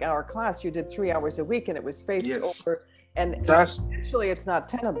 30-hour class, you did 3 hours a week and it was spaced Yes. over, and That's actually it's not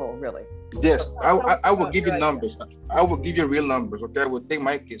tenable, really. yes. So tell us I will about give you your numbers. I will give you real numbers. Okay, I will take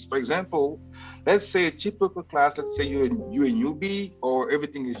my case. For example, let's say a typical class. Let's say you're a newbie or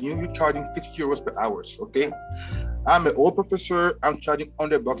everything is new. You're charging 50 euros per hour. Okay, I'm an old professor. I'm charging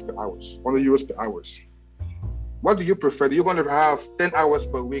 $100 per hour, 100 euros per hour. What do you prefer? Do you want to have 10 hours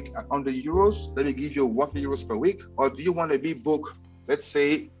per week at 100 euros? Let me give you 100 euros per week, or do you want to be booked? Let's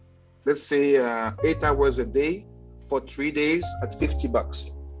say 8 hours a day for 3 days at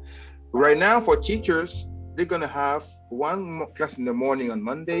 $50. Right now, for teachers, they're gonna have one class in the morning on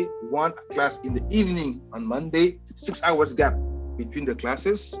Monday, one class in the evening on Monday, 6 hours gap between the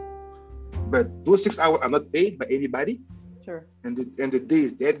classes. But those 6 hours are not paid by anybody. Sure. And the day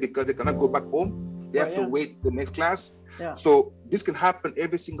is dead because they cannot go back home. They have to wait the next class. Yeah. So this can happen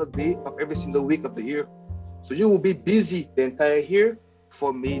every single day of every single week of the year. So you will be busy the entire year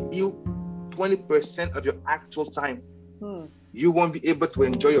for maybe 20% of your actual time. You won't be able to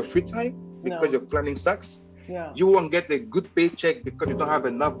enjoy your free time because your planning sucks. Yeah. You won't get a good paycheck because you don't have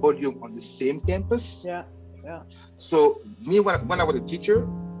enough volume on the same campus. Yeah. Yeah. So me, when I was a teacher,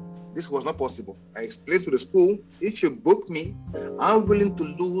 this was not possible. I explained to the school, if you book me, I'm willing to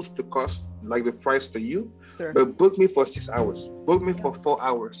lose the cost, like the price for you, but book me for 6 hours, book me for 4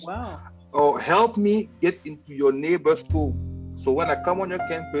 hours. Wow. Or help me get into your neighbor's school. So when I come on your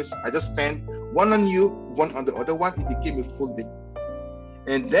campus, I just spend one on you, one on the other one. It became a full day.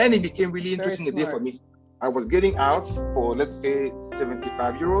 And then it became really interesting a day for me. I was getting out for, let's say,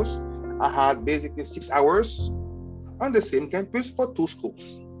 75 euros. I had basically 6 hours on the same campus for 2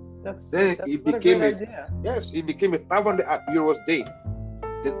 schools. It became a 500 euros day.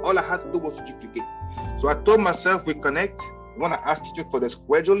 Then all I had to do was to duplicate. So I told myself, we connect. When I ask teachers for the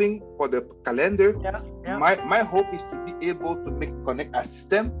scheduling, for the calendar, my hope is to be able to connect a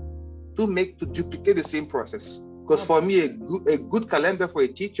system to duplicate the same process. Because for me, a good calendar for a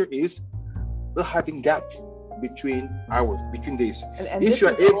teacher is not having gap between hours, between days. And this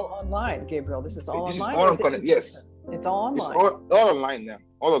is all online, Gabriel. This is all online. This is all online. Yes. It's all online. It's all online now.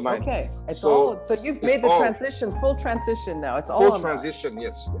 All online. Okay. So you've made the transition, full transition now. It's all full online. transition.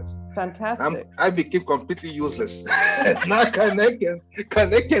 Yes. Fantastic. I became completely useless. Now Connect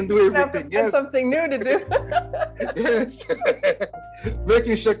can do everything. Have to find something new to do. Yes.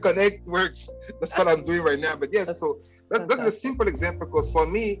 Making sure Connect works. That's what I'm doing right now. But yes, that's a simple example, because for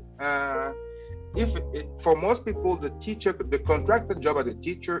me, for most people, the contracted job as a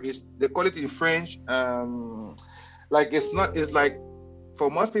teacher is, they call it in French, for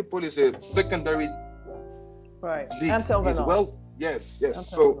most people it's a secondary intervenant. Well, yes.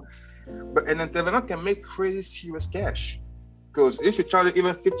 So, but an intervenant can make crazy serious cash, because if you charge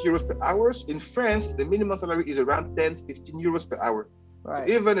even 50 euros per hour in France, the minimum salary is around 10-15 euros per hour. So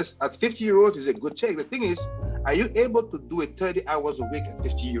even at 50 euros is a good check. The thing is, are you able to do it 30 hours a week at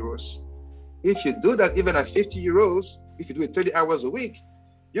 50 euros? If you do that, even at 50 euros, if you do it 30 hours a week,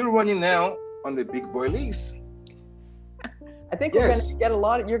 you're running now on the big boy leagues. I think you're going to get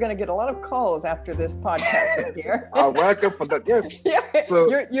a lot of calls after this podcast here. I'm welcome for that. Yes. So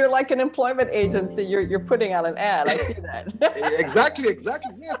you're like an employment agency. You're putting out an ad. I see that. Exactly.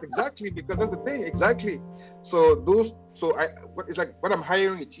 Yes, exactly. Because that's the thing. Exactly. It's like when I'm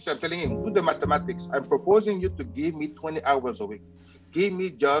hiring a teacher, I'm telling him, do the mathematics. I'm proposing you to give me 20 hours a week. Give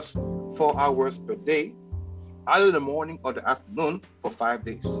me just 4 hours per day, either in the morning or the afternoon for 5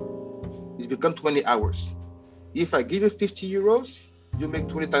 days. It's become 20 hours. If I give you 50 euros, you make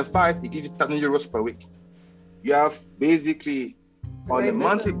 20 times 5, it gives you 10 euros per week. You have basically, on a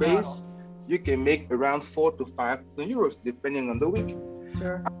monthly base, you can make around 4 to 5 euros, depending on the week.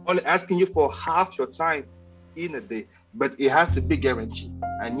 Sure. I'm only asking you for half your time in a day, but it has to be guaranteed.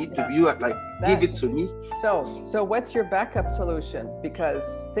 I need to view it give it to me. So what's your backup solution?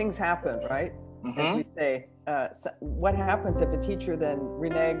 Because things happen, right? As we say, what happens if a teacher then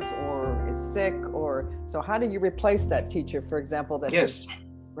reneges or is sick, so how do you replace that teacher, for example?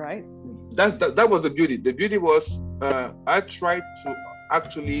 Right? That was the beauty. The beauty was I tried to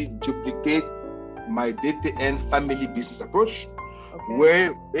actually duplicate my DTN family business approach,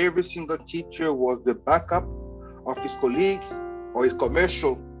 where every single teacher was the backup of his colleague or his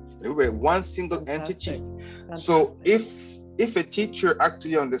commercial. They were one single entity. So if a teacher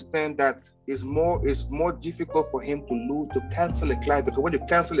actually understands that it's more difficult for him to cancel a class, because when you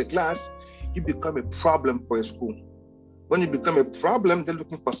cancel a class, you become a problem for a school. When you become a problem, they're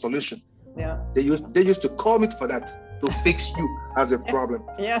looking for a solution. Yeah. They used to call me for that. to fix you as a problem.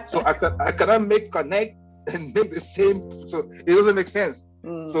 Yeah. So I cannot make connect and make the same. So it doesn't make sense.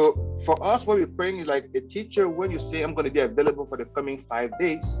 So for us, what we're praying is like a teacher, when you say, I'm going to be available for the coming 5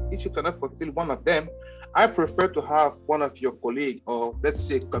 days, if you cannot fulfill one of them, I prefer to have one of your colleague or let's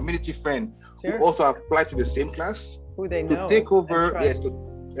say community friend who also apply to the same class, who they know, to take over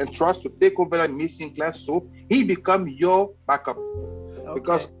and trust to take over that missing class, so he become your backup.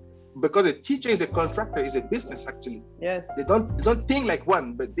 Because a teacher is a contractor, is a business actually. Yes. They don't think like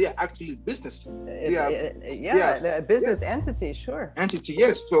one, but they are actually business. A business entity, sure. Entity,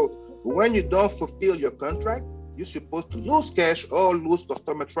 yes. So when you don't fulfill your contract, you're supposed to lose cash or lose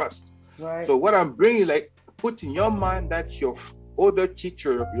customer trust. Right. So what I'm bringing, like, put in your mind that your other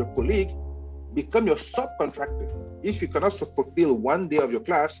teacher, your colleague, become your subcontractor. If you cannot fulfill one day of your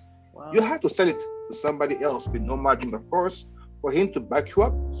class, you have to sell it to somebody else with no margin, of course, for him to back you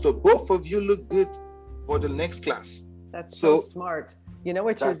up. So both of you look good for the next class. That's so smart. You know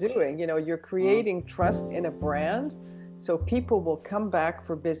what you're doing? You know, you're creating trust in a brand, so people will come back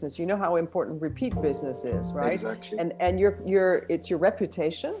for business. You know how important repeat business is, right? Exactly. And it's your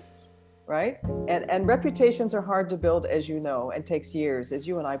reputation, right? And reputations are hard to build, as you know, and takes years, as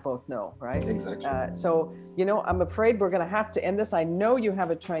you and I both know, right? Exactly. So, you know, I'm afraid we're going to have to end this. I know you have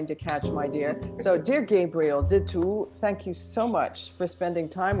a train to catch, my dear. So, dear Gabriel Dittu, thank you so much for spending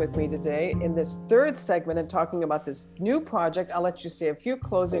time with me today in this third segment and talking about this new project. I'll let you say a few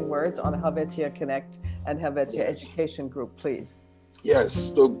closing words on Helvetia Connect and Helvetia Education Group, please. Yes.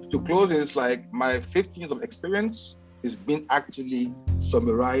 So to close, it's like my 15 years of experience is being actually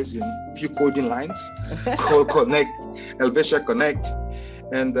summarized in a few coding lines called Connect, Helvetia Connect.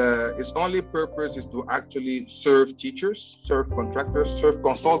 And its only purpose is to actually serve teachers, serve contractors, serve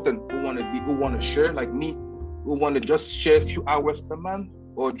consultants who want to share, like me, who want to just share a few hours per month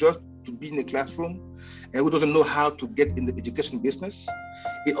or just to be in the classroom and who doesn't know how to get in the education business.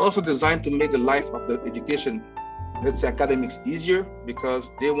 It's also designed to make the life of the education, let's say academics, easier,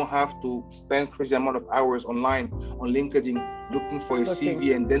 because they won't have to spend crazy amount of hours online on LinkedIn looking for a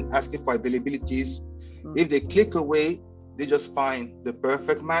CV and then asking for availabilities. If they click away, they just find the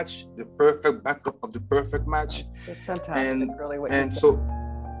perfect match, the perfect backup of the perfect match. That's fantastic, really. And so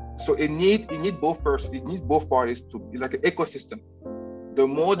it need both parties to be like an ecosystem. The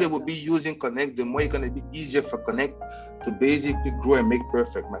more they will be using Connect, the more it's going to be easier for Connect to basically grow and make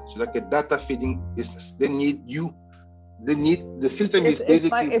perfect match. Like a data feeding business, they need you. The system is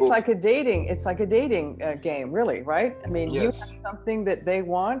basically it's like a dating game, really, right? I mean, you have something that they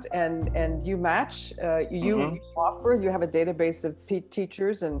want, and you match. You offer. You have a database of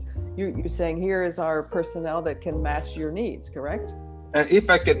teachers, and you're saying, here is our personnel that can match your needs. Correct? And if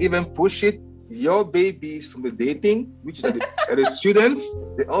I can even push it, your babies from the dating, which are the students,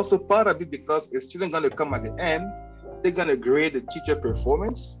 they're also part of it, because a student going to come at the end. They're going to grade the teacher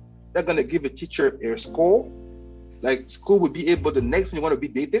performance. They're going to give a teacher a score. Like school will be able, the next time you want to be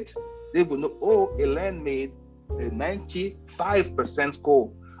dated, they will know, oh, Elaine made a 95%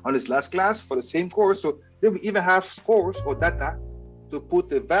 score on his last class for the same course. So they will even have scores or data to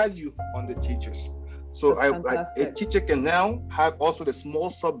put the value on the teachers. So a teacher can now have also the small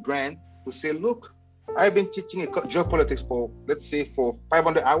sub-brand to say, look, I've been teaching geopolitics for, let's say, for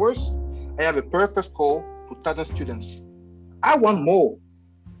 500 hours. I have a perfect score to 1,000 students. I want more.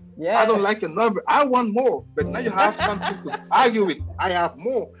 Yes. I don't like a number. I want more. But now you have something to argue with. I have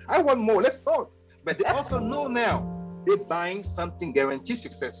more. I want more. Let's talk. But they also know now they're buying something guaranteed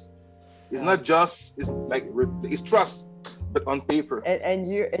success. It's not just, it's trust, but on paper. And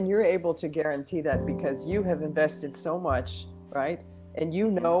you're able to guarantee that because you have invested so much, right? And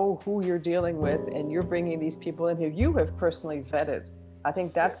you know who you're dealing with, and you're bringing these people in who you have personally vetted. I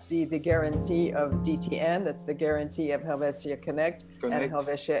think that's the guarantee of DTN. That's the guarantee of Helvetia Connect and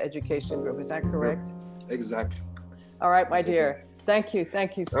Helvetia Education Group. Is that correct? Exactly. All right, my dear. Thank you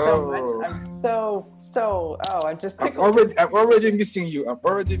so much. I'm I'm just tickled. I'm already missing you.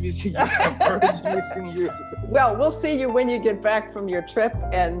 Well, we'll see you when you get back from your trip.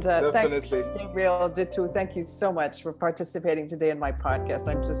 And definitely. Thank you, Gabriel Dittu. Thank you so much for participating today in my podcast.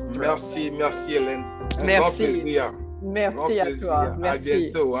 I'm just thrilled. Merci, Hélène. Merci. Merci à toi. Merci. À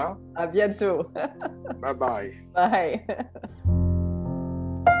bientôt. Hein? À bientôt. Bye bye. Bye.